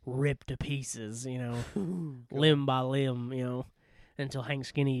ripped to pieces, you know, limb by limb, you know, until Hank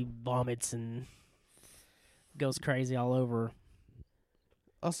Skinny vomits and goes crazy all over.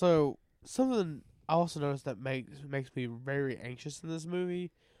 Also, something I also noticed that makes me very anxious in this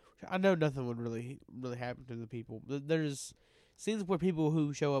movie. I know nothing would really happen to the people. There's scenes where people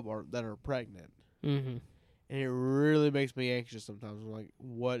who show up that are pregnant, Mm-hmm. and it really makes me anxious sometimes. I'm like,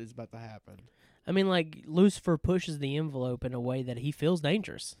 what is about to happen? I mean, like, Lucifer pushes the envelope in a way that he feels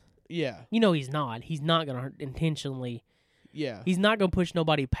dangerous. Yeah, You know he's not. He's not going to intentionally... yeah. He's not going to push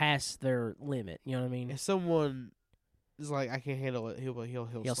nobody past their limit. You know what I mean? If someone is like, I can't handle it,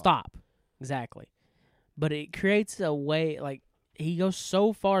 he'll Stop. Exactly. But it creates a way... Like, he goes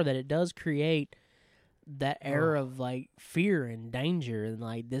so far that it does create that air of, like, fear and danger. And,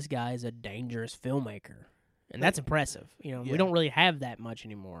 like, this guy is a dangerous filmmaker. And that's impressive. You know, Yeah. we don't really have that much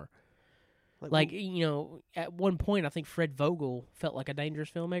anymore. Like, w- you know, at one point, I think Fred Vogel felt like a dangerous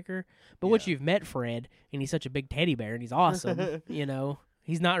filmmaker. But once Yeah. you've met Fred, and he's such a big teddy bear, and he's awesome, you know,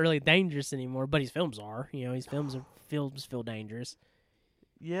 he's not really dangerous anymore. But his films are. You know, his films feel dangerous.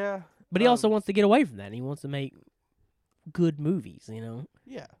 yeah, But he also wants to get away from that. And he wants to make good movies, you know.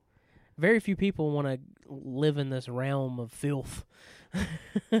 yeah. Very few people want to live in this realm of filth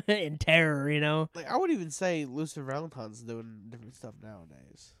and terror, you know. Like, I would even say Lucifer Valentine's doing different stuff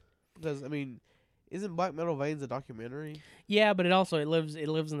nowadays. Because, I mean, isn't Black Metal Veins a documentary? Yeah, but it lives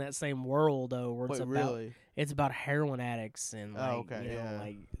in that same world though, where it's Wait, about really? it's about heroin addicts and like, okay, you know, yeah.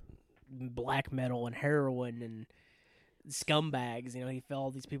 like black metal and heroin and scumbags. You know, he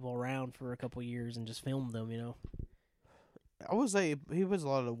followed these people around for a couple years and just filmed them. You know, I would say he puts a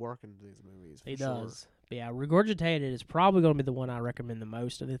lot of work into these movies. he for sure. does. But yeah, Regurgitated is probably going to be the one I recommend the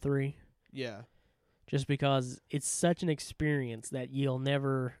most of the three, Yeah. just because it's such an experience that you'll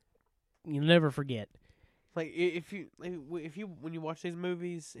never forget. Like, if you when you watch these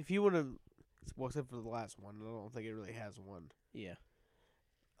movies, if you want to, well, except for the last one, I don't think it really has one. Yeah,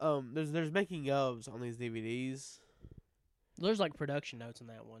 There's making ofs on these DVDs. there's like production notes on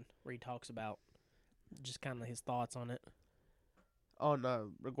that one where he talks about just kind of his thoughts on it. Oh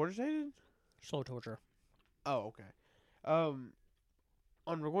no, Regurgitated? Slow torture. Oh, okay. On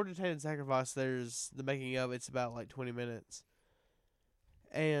Regurgitated Sacrifice, there's the making of. It's about like 20 minutes,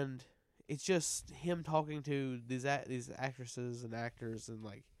 and it's just him talking to these actresses and actors, and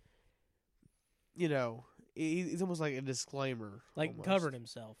like, you know, he's almost like a disclaimer, Like almost. covered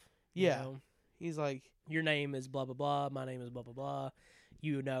himself. you Yeah. know? He's like, Your name is blah blah blah. My name is blah blah blah.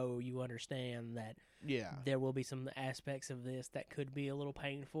 You know, you understand that yeah, there will be some aspects of this that could be a little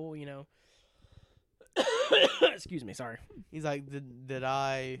painful. You know. Excuse me. Sorry. he's like, did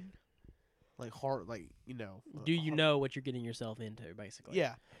I, like, heart, like, you know, Do you know what you're getting yourself into? Basically.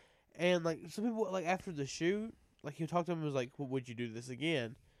 Yeah, and like some people, like after the shoot, like he talked to him and was like, well, would you do this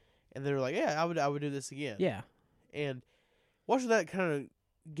again? And they were like, yeah, I would do this again. Yeah. And watching that kind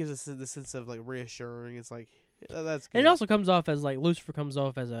of gives us the sense of like reassuring. It's like, that's good. And it also comes off as like Lucifer comes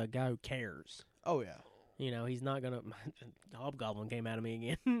off as a guy who cares. Oh yeah. You know, he's not gonna. Hobgoblin came out of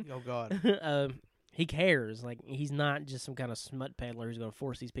me again. Oh god. He cares. Like he's not just some kind of smut peddler who's gonna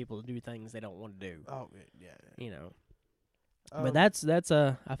force these people to do things they don't want to do. Oh yeah. You know. But that's I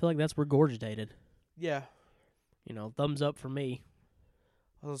feel like that's regurgitated. Yeah. Thumbs up for me.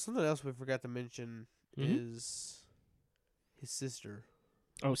 Well, something else we forgot to mention is his sister.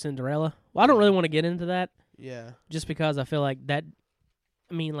 Oh, Cinderella. Well, I don't really want to get into that. Yeah. Just because I feel like that.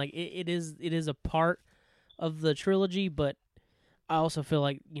 I mean, like it is a part of the trilogy, but I also feel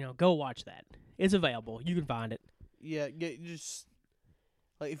like go watch that. It's available. You can find it. Yeah. Just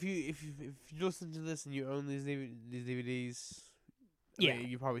like if you listen to this and you own these DVDs, I mean,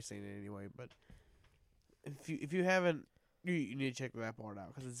 you've probably seen it anyway. But if you haven't, you need to check that part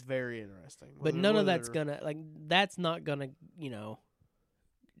out because it's very interesting. But none of that's that's not gonna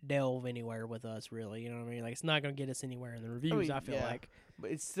delve anywhere with us, really. You know what I mean? Like, it's not gonna get us anywhere in the reviews. I feel like,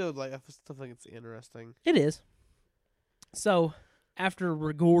 but it's still I still think it's interesting. It is. So, after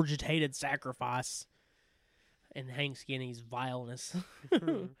regurgitated sacrifice and Hank Skinny's vileness,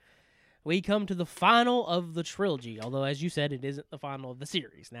 we come to the final of the trilogy. Although, as you said, it isn't the final of the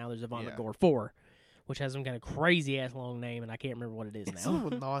series. Now there's a Vomit Gore 4, which has some kind of crazy ass long name, and I can't remember what it is now. Something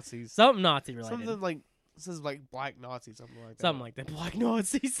with Nazis. Something Nazi related. Something like it says like black Nazi, something like that. Something like that. Black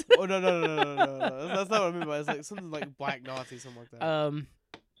Nazis. Oh no. That's not what I mean by it. It's like something like black Nazi, something like that. I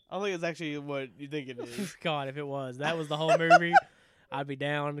don't think it's actually what you think it is. God, if it was, that was the whole movie, I'd be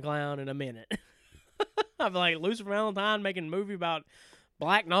down the clown in a minute. I'd be like Lucifer Valentine making a movie about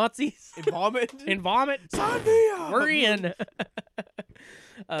black Nazis and vomit. And vomit. Sign me up. We're in.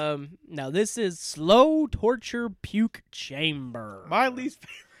 Now this is Slow Torture Puke Chamber. My least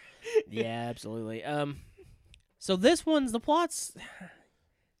favorite. Yeah, absolutely. So this one's the plot's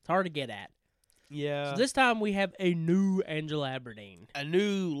it's hard to get at. Yeah. So this time we have a new Angela Aberdeen, a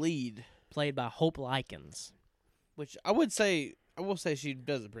new lead played by Hope Likens, which I will say she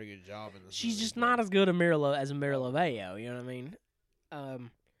does a pretty good job in this. She's movie, just not as good as Mira LaVeyo. You know what I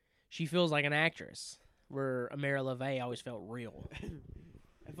mean? She feels like an actress, where Amira LaVey always felt real.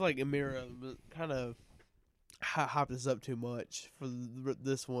 I feel like Amira kind of hyped this up too much for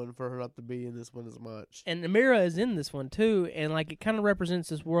this one, for her not to be in this one as much. And Amira is in this one too, and like it kind of represents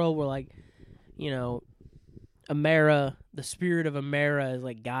this world where like, Amira, the spirit of Amira is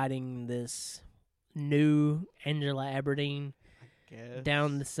like guiding this new Angela Aberdeen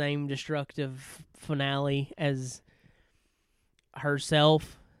down the same destructive finale as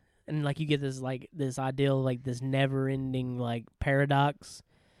herself. And like you get this ideal, like this never-ending like paradox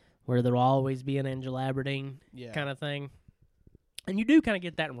where there'll always be an Angela Aberdeen kind of thing. And you do kind of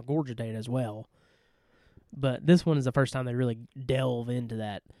get that in Regurgitate as well. But this one is the first time they really delve into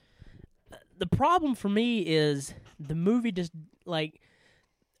that. The problem for me is the movie just, like,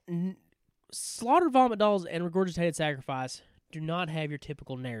 Slaughtered Vomit Dolls and Regurgitated Sacrifice do not have your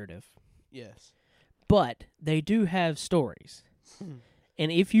typical narrative. Yes. But they do have stories.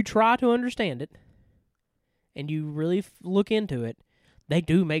 And if you try to understand it, and you really look into it, they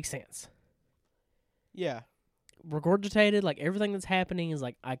do make sense. Yeah. Regurgitated, like everything that's happening is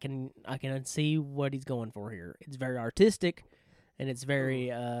like I can see what he's going for here. It's very artistic, and it's very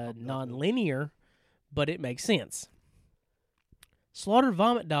non-linear, but it makes sense. Slaughtered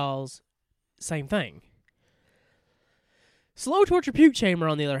Vomit Dolls, same thing. Slow Torture Puke Chamber,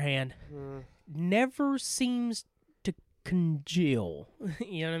 on the other hand, never seems to congeal.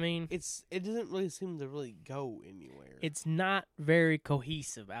 You know what I mean? It doesn't really seem to really go anywhere. It's not very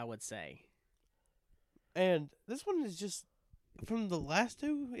cohesive, I would say. And this one is just, from the last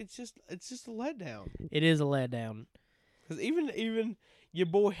two, it's just a letdown. It is a letdown. Because even your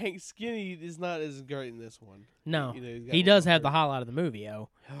boy Hank Skinny is not as great in this one. No, he does have the highlight of the movie, Oh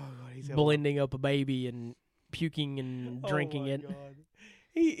God, he's blending up a baby and puking and drinking it. God.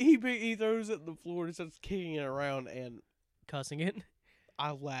 He throws it on the floor and starts kicking it around and cussing it.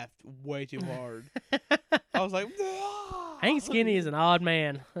 I laughed way too hard. I was like, ah! Hank Skinny is an odd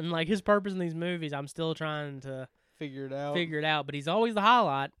man, and like his purpose in these movies, I'm still trying to figure it out. But he's always the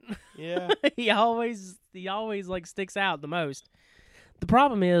highlight. Yeah, he always like sticks out the most. The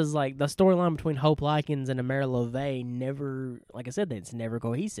problem is like the storyline between Hope Likens and Amira LaVey never, like I said, it's never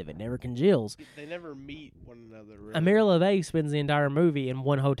cohesive. It never congeals. They never meet one another. Really. Amira LaVey spends the entire movie in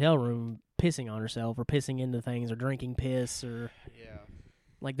one hotel room pissing on herself or pissing into things or drinking piss or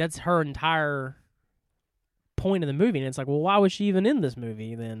like that's her entire point of the movie. And it's like, well, why was she even in this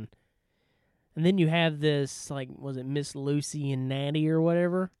movie then? And then you have this, like, was it Miss Lucy and Natty or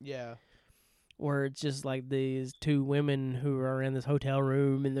whatever? Yeah. Where it's just like these two women who are in this hotel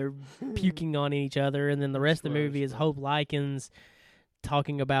room and they're puking on each other. And then the rest of the movie is Hope Likens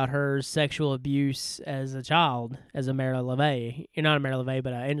talking about her sexual abuse as a child, as Amira LaVey. You're not Amira LaVey,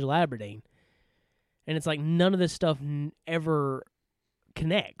 but Angela Aberdeen. And it's like none of this stuff ever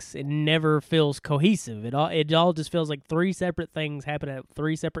connects. It never feels cohesive. It all just feels like three separate things happen at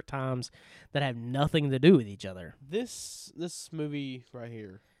three separate times that have nothing to do with each other. This movie right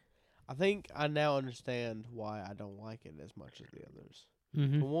here, I think I now understand why I don't like it as much as the others.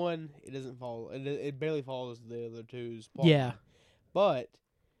 Mm-hmm. For one, it doesn't follow. It barely follows the other two's plot. Yeah. But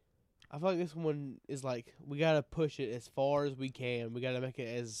I feel like this one is like, we gotta push it as far as we can. We gotta make it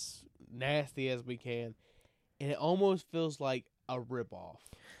as nasty as we can, and it almost feels like a ripoff.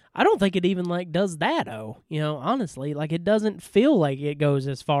 I don't think it even like does that though. Honestly, like it doesn't feel like it goes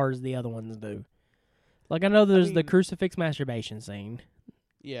as far as the other ones do. Like I know there's the crucifix masturbation scene.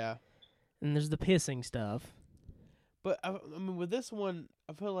 Yeah. And there's the pissing stuff. But I mean, with this one,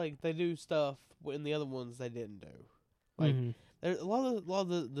 I feel like they do stuff in the other ones they didn't do. Like there's a lot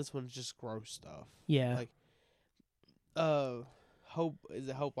of this one's just gross stuff. Yeah. Like Hope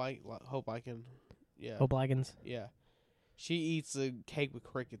Icon. Yeah. Hope Likens. Yeah. She eats a cake with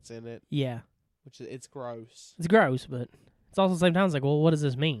crickets in it. Yeah. It's gross. It's gross, but it's also at the same time, it's like, well, what does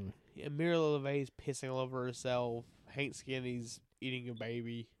this mean? Yeah, Muriel LeVay's pissing all over herself. Hank Skinny's eating a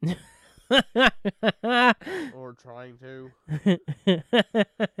baby. Or trying to.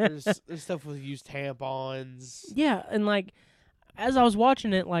 There's stuff with used tampons. Yeah, and like, as I was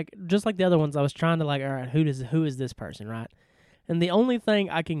watching it, like, just like the other ones, I was trying to like, all right, who is this person, right? And the only thing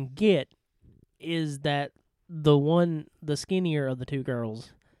I can get is that the skinnier of the two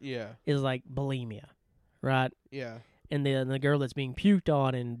girls, is like bulimia, right? Yeah. And then the girl that's being puked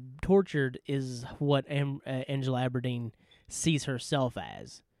on and tortured is what Angela Aberdeen sees herself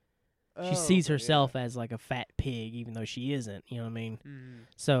as. She sees herself as like a fat pig, even though she isn't. You know what I mean? Mm.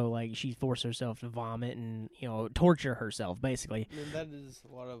 So like she forced herself to vomit and torture herself, basically. I mean, that is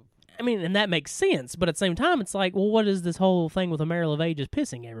a lot of. I mean, and that makes sense, but at the same time, it's like, well, what is this whole thing with Muriel LeVay just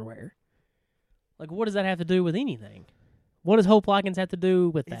pissing everywhere? Like, what does that have to do with anything? What does Hope Likens have to do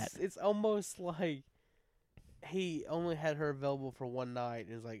with that? It's almost like he only had her available for one night.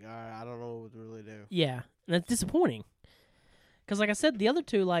 And it's like, all right, I don't know what to really do. Yeah, and that's disappointing. Because, like I said, the other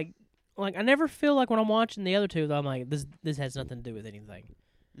two, like I never feel like when I'm watching the other two, though, I'm like, this has nothing to do with anything.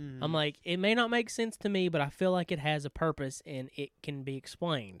 Mm-hmm. I'm like, it may not make sense to me, but I feel like it has a purpose and it can be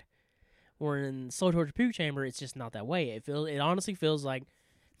explained. Where in Slow Torture Puke Chamber, it's just not that way. It honestly feels like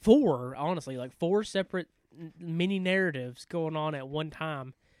four separate mini narratives going on at one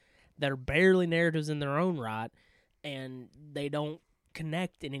time that are barely narratives in their own right, and they don't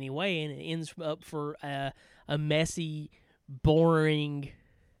connect in any way, and it ends up for a messy, boring,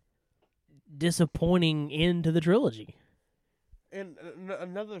 disappointing end to the trilogy. And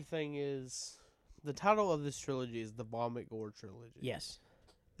another thing is, the title of this trilogy is the Vomit Gore Trilogy. Yes.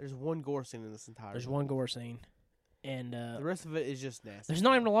 There's one gore scene in this entire There's movie. one gore scene. And the rest of it is just nasty. There's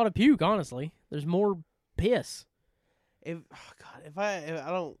not even a lot of puke, honestly. There's more piss. If I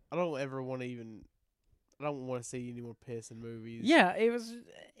don't ever want to even, I don't want to see any more piss in movies. Yeah, it was,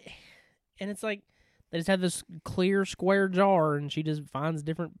 and it's like they just have this clear square jar, and she just finds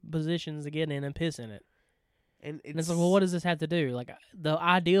different positions to get in and piss in it. And it's like, well, what does this have to do? Like, the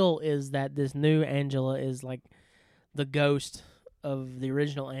ideal is that this new Angela is like the ghost of the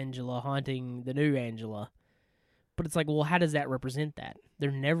original Angela haunting the new Angela. But it's like, well, how does that represent that?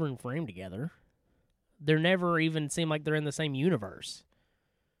 They're never in frame together. They're never even seem like they're in the same universe.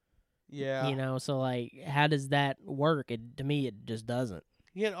 Yeah. So like, how does that work? To me, it just doesn't.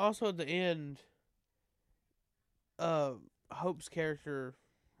 Yeah, and also at the end, Hope's character,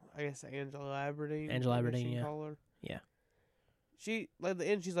 I guess Angela Aberdeen. Angela Aberdeen, yeah. Call her. Yeah. She, like, at the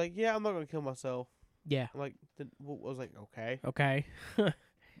end, she's like, yeah, I'm not going to kill myself. Yeah. I'm like, I was like, okay. Okay.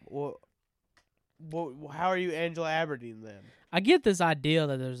 Well, how are you Angela Aberdeen then? I get this idea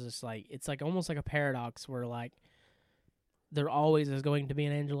that there's this, like, it's like almost like a paradox where, like, there always is going to be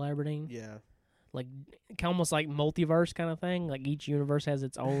an Angela Aberdeen. Yeah. Like, almost like multiverse kind of thing. Like, each universe has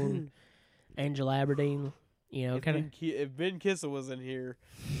its own Angela Aberdeen. Kind of. If Ben Kissel was in here,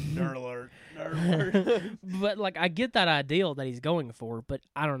 nerd alert, nerd alert. But like, I get that ideal that he's going for, but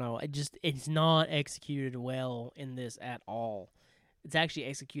I don't know. It's not executed well in this at all. It's actually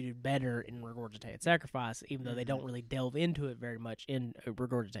executed better in Regurgitated Sacrifice, even though they don't really delve into it very much in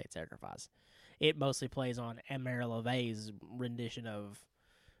Regurgitated Sacrifice. It mostly plays on Muriel LeVay's rendition of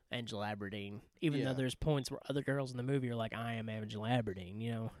Angela Aberdeen, even though there's points where other girls in the movie are like, I am Angela Aberdeen,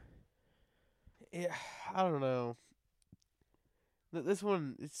 Yeah, I don't know. This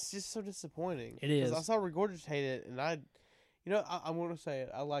one, it's just so disappointing. It is. I saw Regurgitated, and I'm going to say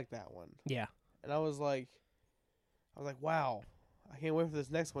it. I like that one. Yeah. And I was like, wow, I can't wait for this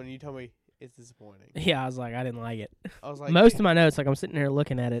next one. And you told me it's disappointing. Yeah, I was like, I didn't like it. I was like, most of my notes, like, I'm sitting here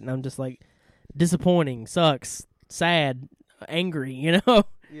looking at it, and I'm just like, disappointing, sucks, sad, angry, you know?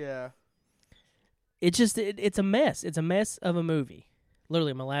 Yeah. It's just, it's a mess. It's a mess of a movie.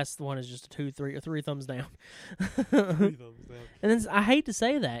 Literally, my last one is just a 3 thumbs down. And then I hate to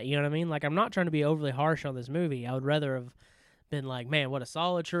say that, you know what I mean? Like, I'm not trying to be overly harsh on this movie. I would rather have been like, man, what a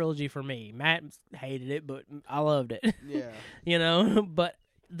solid trilogy for me. Matt hated it, but I loved it. Yeah. You know? But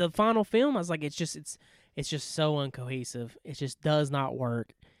the final film, I was like, it's just so uncohesive. It just does not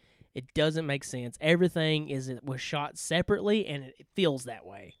work. It doesn't make sense. Everything was shot separately, and it feels that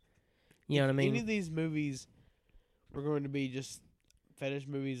way. You know what I mean? Any of these movies were going to be just fetish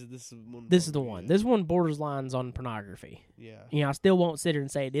movies. This is the one. This one borders lines on pornography. Yeah. You know, I still won't sit here and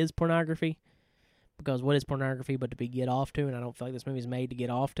say it is pornography, because what is pornography but to be get off to, and I don't feel like this movie's made to get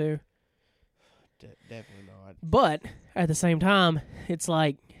off to. Definitely not. But at the same time, it's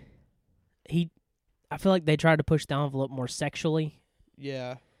like I feel like they tried to push the envelope more sexually,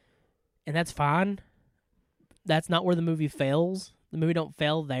 Yeah. and that's fine. That's not where the movie fails. The movie don't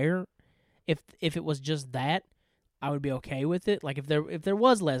fail there. If it was just that, I would be okay with it. Like if there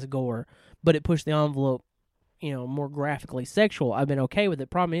was less gore, but it pushed the envelope, you know, more graphically sexual, I've been okay with it.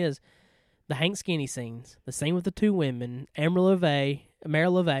 Problem is, the Hank Skinny scenes, the same with the two women, Mara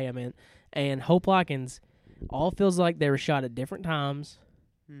LeVay, and Hope Likens, all feels like they were shot at different times,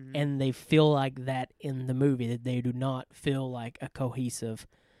 and they feel like that in the movie, that they do not feel like a cohesive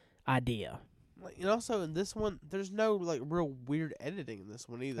idea. And also in this one, there's no like real weird editing in this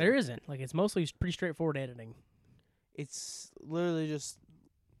one either. There isn't. Like, it's mostly pretty straightforward editing. It's literally just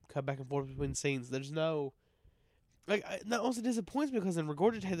cut back and forth between scenes. There's no like that also disappoints me because in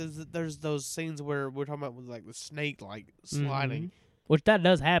Regurgitated there's those scenes where we're talking about with like the snake like sliding, which that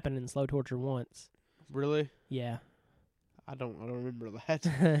does happen in Slow Torture once. Really? Yeah. I don't remember that.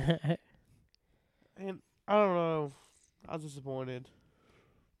 And I don't know. I was disappointed.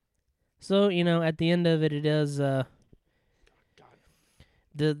 So, you know, at the end of it, it does.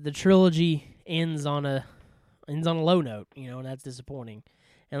 The trilogy ends on a low note, you know, and that's disappointing.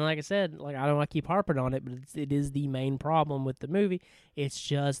 And like I said, like I don't want to keep harping on it, but it is the main problem with the movie. It's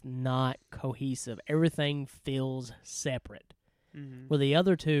just not cohesive. Everything feels separate. Mm-hmm. Where the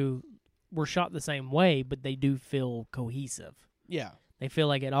other two were shot the same way, but they do feel cohesive. Yeah. They feel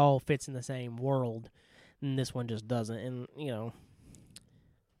like it all fits in the same world, and this one just doesn't. And, you know,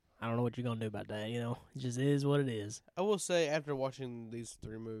 I don't know what you're going to do about that, you know. It just is what it is. I will say, after watching these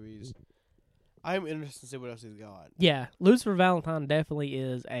 3 movies, I'm interested to see what else he's got. Yeah, Lucifer Valentine definitely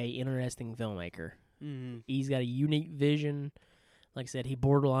is a interesting filmmaker. Mm-hmm. He's got a unique vision. Like I said, he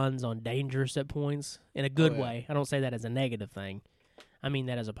borderlines on dangerous at points in a good way. I don't say that as a negative thing. I mean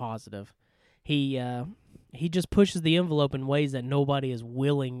that as a positive. He just pushes the envelope in ways that nobody is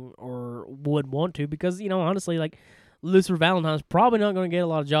willing or would want to, because, you know, honestly, like, Lucifer Valentine's probably not going to get a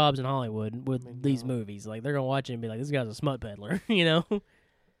lot of jobs in Hollywood with these movies. Like, they're going to watch it and be like, this guy's a smut peddler, you know?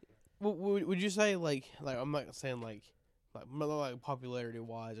 Would you say, like I'm not saying, like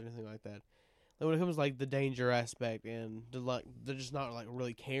popularity-wise or anything like that. Like, when it comes to, like, the danger aspect and they're just not, like,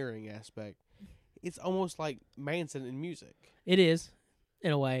 really caring aspect, it's almost like Manson in music. It is,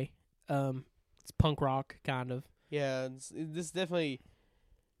 in a way. It's punk rock, kind of. Yeah, this definitely...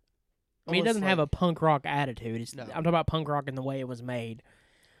 I mean, it doesn't have a punk rock attitude. No. I'm talking about punk rock in the way it was made,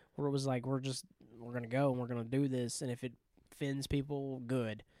 where it was like, we're going to go and we're going to do this, and if it offends people,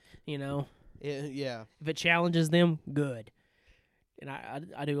 good, you know? Yeah. If it challenges them, good. And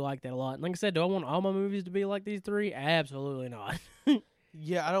I do like that a lot. And like I said, do I want all my movies to be like these 3? Absolutely not.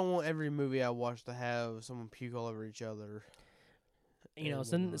 Yeah, I don't want every movie I watch to have someone puke all over each other. You know,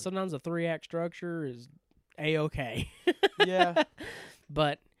 sometimes a 3-act structure is A-okay. Yeah.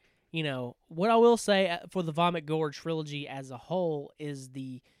 But, you know, what I will say for the Vomit Gorge trilogy as a whole is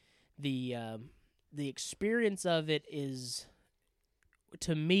the experience of it is,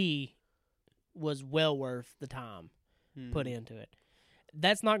 to me, was well worth the time put into it.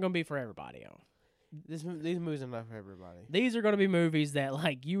 That's not going to be for everybody. These movies are not for everybody. These are going to be movies that,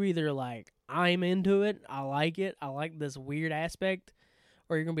 like, you either like, I'm into it, I like this weird aspect,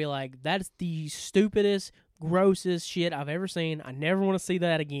 or you're going to be like, that's the stupidest, grossest shit I've ever seen. I never want to see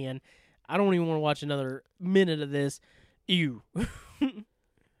that again. I don't even want to watch another minute of this. Ew.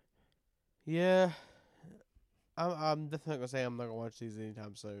 Yeah. I'm definitely going to say I'm not going to watch these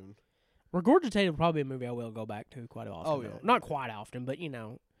anytime soon. Regurgitated will probably be a movie I will go back to quite often. Oh, yeah. Though. Not quite often, but, you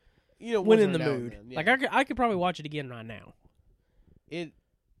know, once when in the every now and mood. then, yeah. Like, I could probably watch it again right now.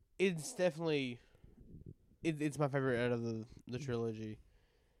 It's definitely... It's my favorite out of the trilogy.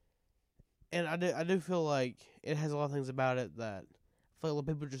 And I do feel like it has a lot of things about it that I feel like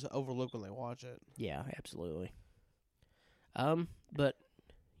people just overlook when they watch it. Yeah, absolutely. But,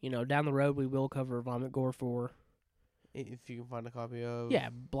 you know, down the road we will cover Vomit Gore 4. If you can find a copy of. Yeah,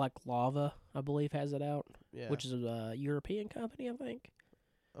 Black Lava, I believe, has it out, Yeah. which is a European company, I think.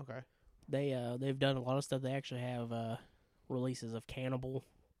 Okay. They've done a lot of stuff. They actually have releases of Cannibal.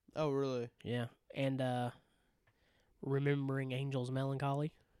 Oh, really? Yeah, and Remembering Angel's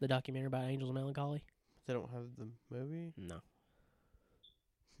Melancholy, the documentary about Angel's Melancholy. They don't have the movie? No.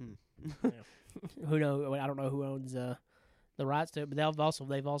 Hmm. Who knows? I don't know who owns the rights to it, but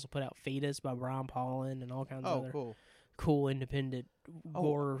they've also put out Fetus by Brian Paulin and all kinds of Oh, other cool. cool independent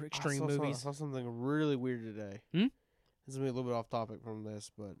gore extreme movies. I saw something really weird today. Hmm? This is going to be a little bit off topic from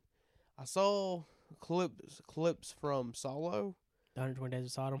this, but I saw clips from Solo. 120 Days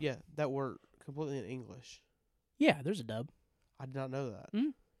of Sodom. Yeah, that were completely in English. Yeah, there's a dub. I did not know that.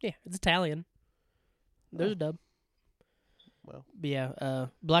 Yeah, it's Italian. There's Oh. a dub. Well, But yeah,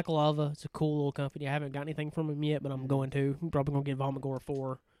 Black Lava. It's a cool little company. I haven't got anything from them yet, but I'm going to. I'm probably going to get Vomit Gore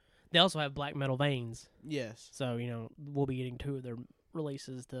 4. They also have Black Metal Veins. yes. So, we'll be getting 2 of their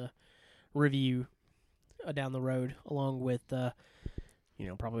releases to review down the road, along with,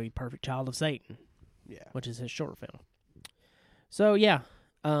 probably Perfect Child of Satan, Yeah. which is his short film. So, yeah,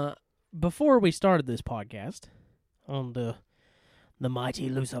 before we started this podcast on the mighty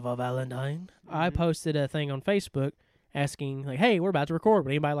Lucifer Valentine, I Mhm. posted a thing on Facebook asking, like, hey, we're about to record.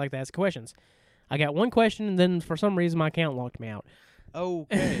 Would anybody like to ask questions? I got one question, and then for some reason my account locked me out.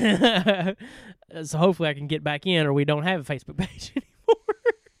 Okay. So hopefully I can get back in, or we don't have a Facebook page anymore.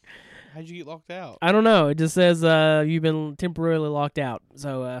 How'd you get locked out? I don't know. It just says you've been temporarily locked out.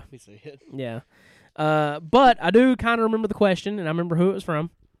 So, Let me see it. yeah. But I do kind of remember the question, and I remember who it was from.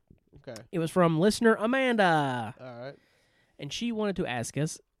 Okay. It was from listener Amanda. All right. And she wanted to ask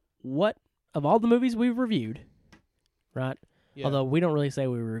us, what, of all the movies we've reviewed, right? Yeah. Although we don't really say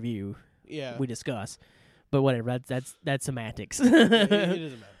we review, yeah. we discuss. But whatever, that's semantics. it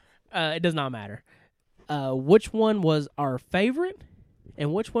doesn't matter. It does not matter. Which one was our favorite,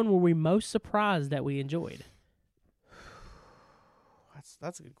 and which one were we most surprised that we enjoyed?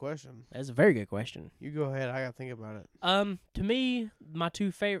 That's a good question. That's a very good question. You go ahead. I gotta think about it. To me, my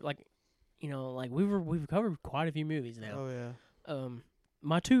 2 favorite, we've covered quite a few movies now. Oh yeah.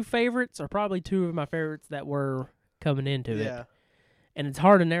 My 2 favorites are probably 2 of my favorites that were coming into it. Yeah. And it's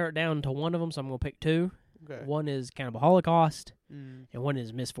hard to narrow it down to one of them, so I'm going to pick 2. Okay. One is Cannibal Holocaust, Mm. and one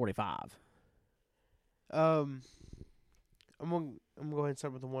is Miss 45. I'm gonna go ahead and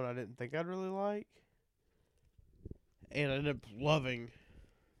start with the one I didn't think I'd really like, and I ended up loving.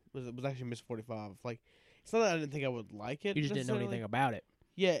 Was actually Miss 45. Like, it's not that I didn't think I would like it. You just didn't know anything about it.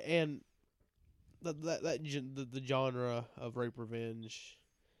 Yeah, and the genre of rape revenge.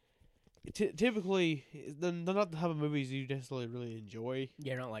 Typically, they're not the type of movies you necessarily really enjoy.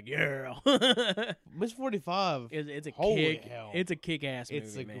 You're not like, yeah. Miss 45. It's a Holy kick. hell. It's a kick-ass movie,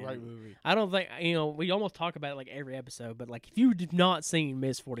 It's a man. great movie. I don't think, we almost talk about it like every episode, but like if you've not seen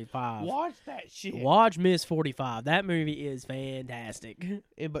Miss 45, Watch that shit. watch Miss 45. That movie is fantastic.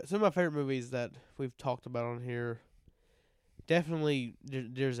 But some of my favorite movies that we've talked about on here, definitely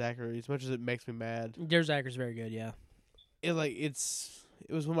Dear Zachary. As much as it makes me mad, Dear Zachary's very good, yeah.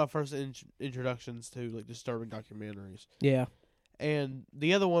 It was one of my first introductions to like disturbing documentaries. Yeah. And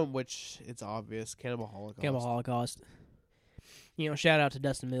the other one, which it's obvious, Cannibal Holocaust. Cannibal Holocaust. Shout out to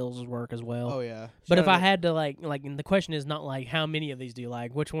Dustin Mills' work as well. Oh yeah. But Shout if I out- had to and the question is not like how many of these do you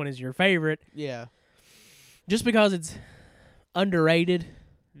like, which one is your favorite? yeah, Just because it's underrated,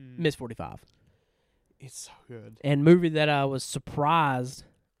 Mm. Miss 45. It's so good. And movie that I was surprised,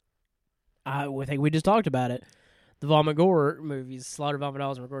 I think we just talked about it, the Vomit Gore movies, Slaughter, Vomit,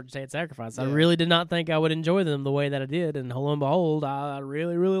 Dolls, and Regurgitated Sacrifice. I Yeah. really did not think I would enjoy them the way that I did, and lo and behold, I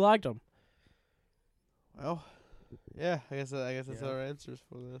really, really liked them. Well, yeah. I guess that's Yeah. our answers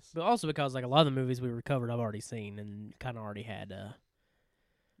for this. But also because like a lot of the movies we recovered, I've already seen and kind of already had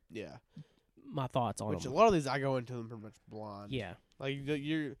Yeah. my thoughts on Which a them. lot of these I go into them pretty much blind. Yeah. Like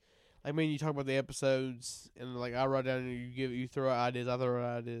you're. I mean, you talk about the episodes, and like I write down, and you throw out ideas, I throw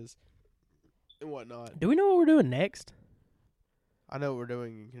out ideas, and whatnot. Do we know what we're doing next? I know what we're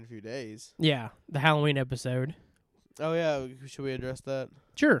doing in a few days. Yeah, the Halloween episode. Oh yeah, should we address that?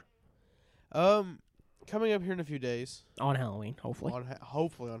 Sure. Coming up here in a few days, On Halloween, hopefully.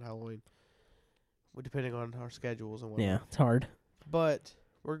 hopefully on Halloween, depending on our schedules and whatnot. Yeah, it's hard. But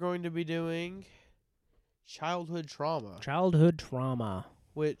we're going to be doing childhood trauma, Childhood trauma.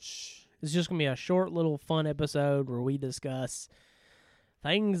 which It's just going to be a short little fun episode where we discuss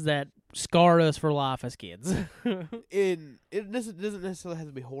things that scarred us for life as kids. it doesn't necessarily have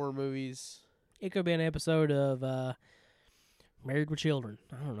to be horror movies. It could be an episode of Married with Children.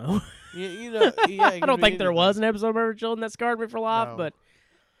 I don't know. Yeah, I don't think there was an episode of Married with Children that scarred me for life, No. but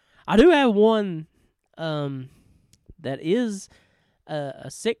I do have one that that is a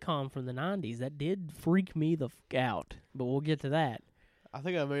sitcom from the 90s that did freak me the out. But we'll get to that. I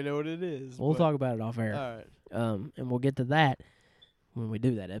think I may know what it is. We'll talk about it off air. All right. And we'll get to that when we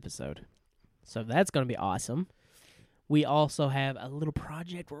do that episode. So that's going to be awesome. We also have a little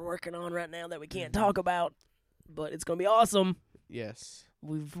project we're working on right now that we can't talk about, but it's going to be awesome. Yes.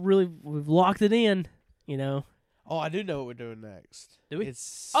 We've locked it in, you know. Oh, I do know what we're doing next. Do we?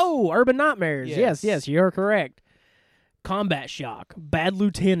 It's Urban Nightmares. Yes. Yes, you're correct. Combat Shock, Bad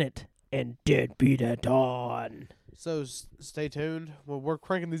Lieutenant, and Deadbeat at Dawn. So stay tuned. Well, we're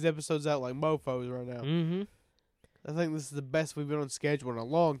cranking these episodes out like mofos right now. Mm-hmm. I think this is the best we've been on schedule in a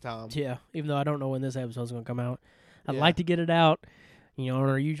long time. Yeah, even though I don't know when this episode's going to come out. I'd Yeah. like to get it out, on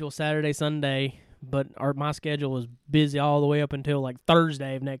our usual Saturday, Sunday, but my schedule is busy all the way up until like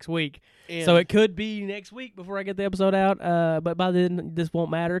Thursday of next week. And So it could be next week before I get the episode out, but by then this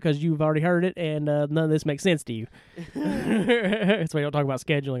won't matter because you've already heard it and none of this makes sense to you. That's why you don't talk about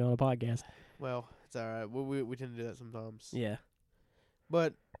scheduling on a podcast. well, it's all right. We tend to do that sometimes. Yeah.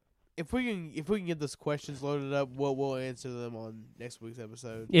 But if we can get those questions loaded up, we'll answer them on next week's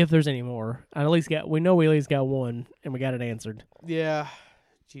episode. If there's any more. We know we at least got one and we got it answered. Yeah.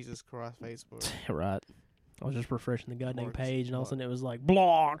 Jesus Christ, Facebook. Right. I was just refreshing the goddamn Mark page and all of a Zuckerberg. sudden it was like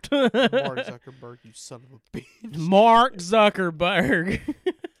blocked. Mark Zuckerberg, you son of a bitch. Mark Zuckerberg.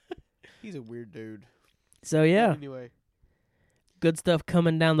 He's a weird dude. So yeah, Anyway. good stuff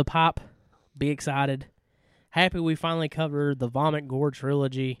coming down the pipe. Be excited. Happy we finally covered the Vomit Gore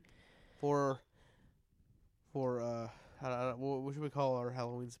trilogy. For what should we call our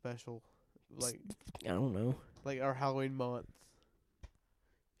Halloween special? Like I don't know. our Halloween month.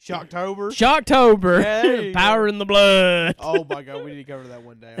 Shocktober. Shocktober. Yeah, there you Power go. in the blood. Oh my God, we need to cover that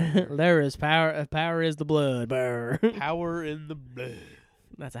one day. There is power. Power is the blood. Brr. Power in the blood.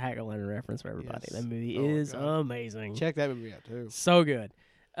 That's a Hack a Lantern reference for everybody. Yes. That movie Oh my is God. amazing. Check that movie out too. So good.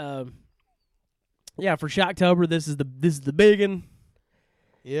 Yeah, for Shocktober, this is the big one.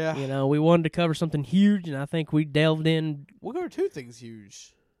 Yeah. We wanted to cover something huge, and I think we delved in. We'll cover two things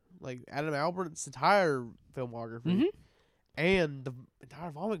huge, like Adam Albert's entire filmography Mhm. and the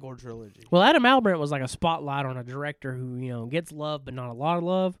entire Vomit Gore trilogy. Well, Adam Albert was like a spotlight on a director who gets love, but not a lot of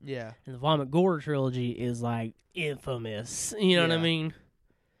love. Yeah. And the Vomit Gore trilogy is like infamous. You know what I Yeah. mean?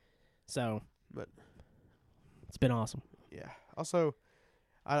 So, But it's been awesome. yeah. Also,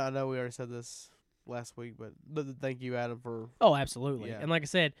 I know we already said this last week, but thank you, Adam, for Oh, absolutely. Yeah. And like I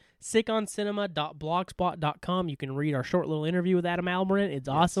said, sickoncinema.blogspot.com. You can read our short little interview with Adam Albert. It's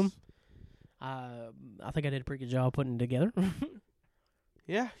awesome. I think I did a pretty good job putting it together.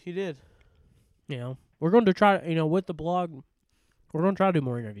 Yeah, you did. We're going to try, with the blog, we're going to try to do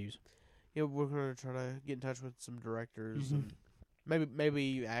more interviews. Yeah, we're gonna try to get in touch with some directors Mhm. and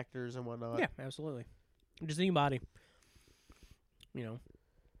maybe actors and whatnot. Yeah, absolutely. Just anybody.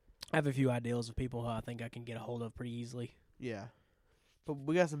 I have a few ideas of people who I think I can get a hold of pretty easily. Yeah. But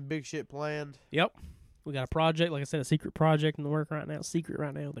we got some big shit planned. Yep. We got a project, like I said, a secret project in the work right now. Secret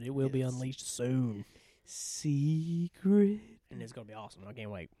right now, but it will be Yes. unleashed soon. Secret. And it's going to be awesome. I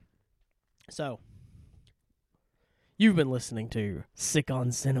can't wait. So, you've been listening to Sick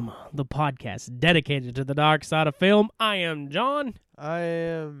on Cinema, the podcast dedicated to the dark side of film. I am John, I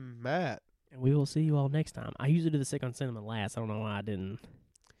am Matt. and we will see you all next time. I usually do the Sick on Cinema last. I don't know why I didn't.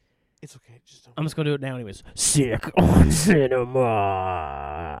 It's okay. Just don't. I'm just going to do it now anyways. Sick on Cinema.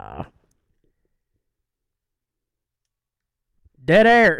 Dead air.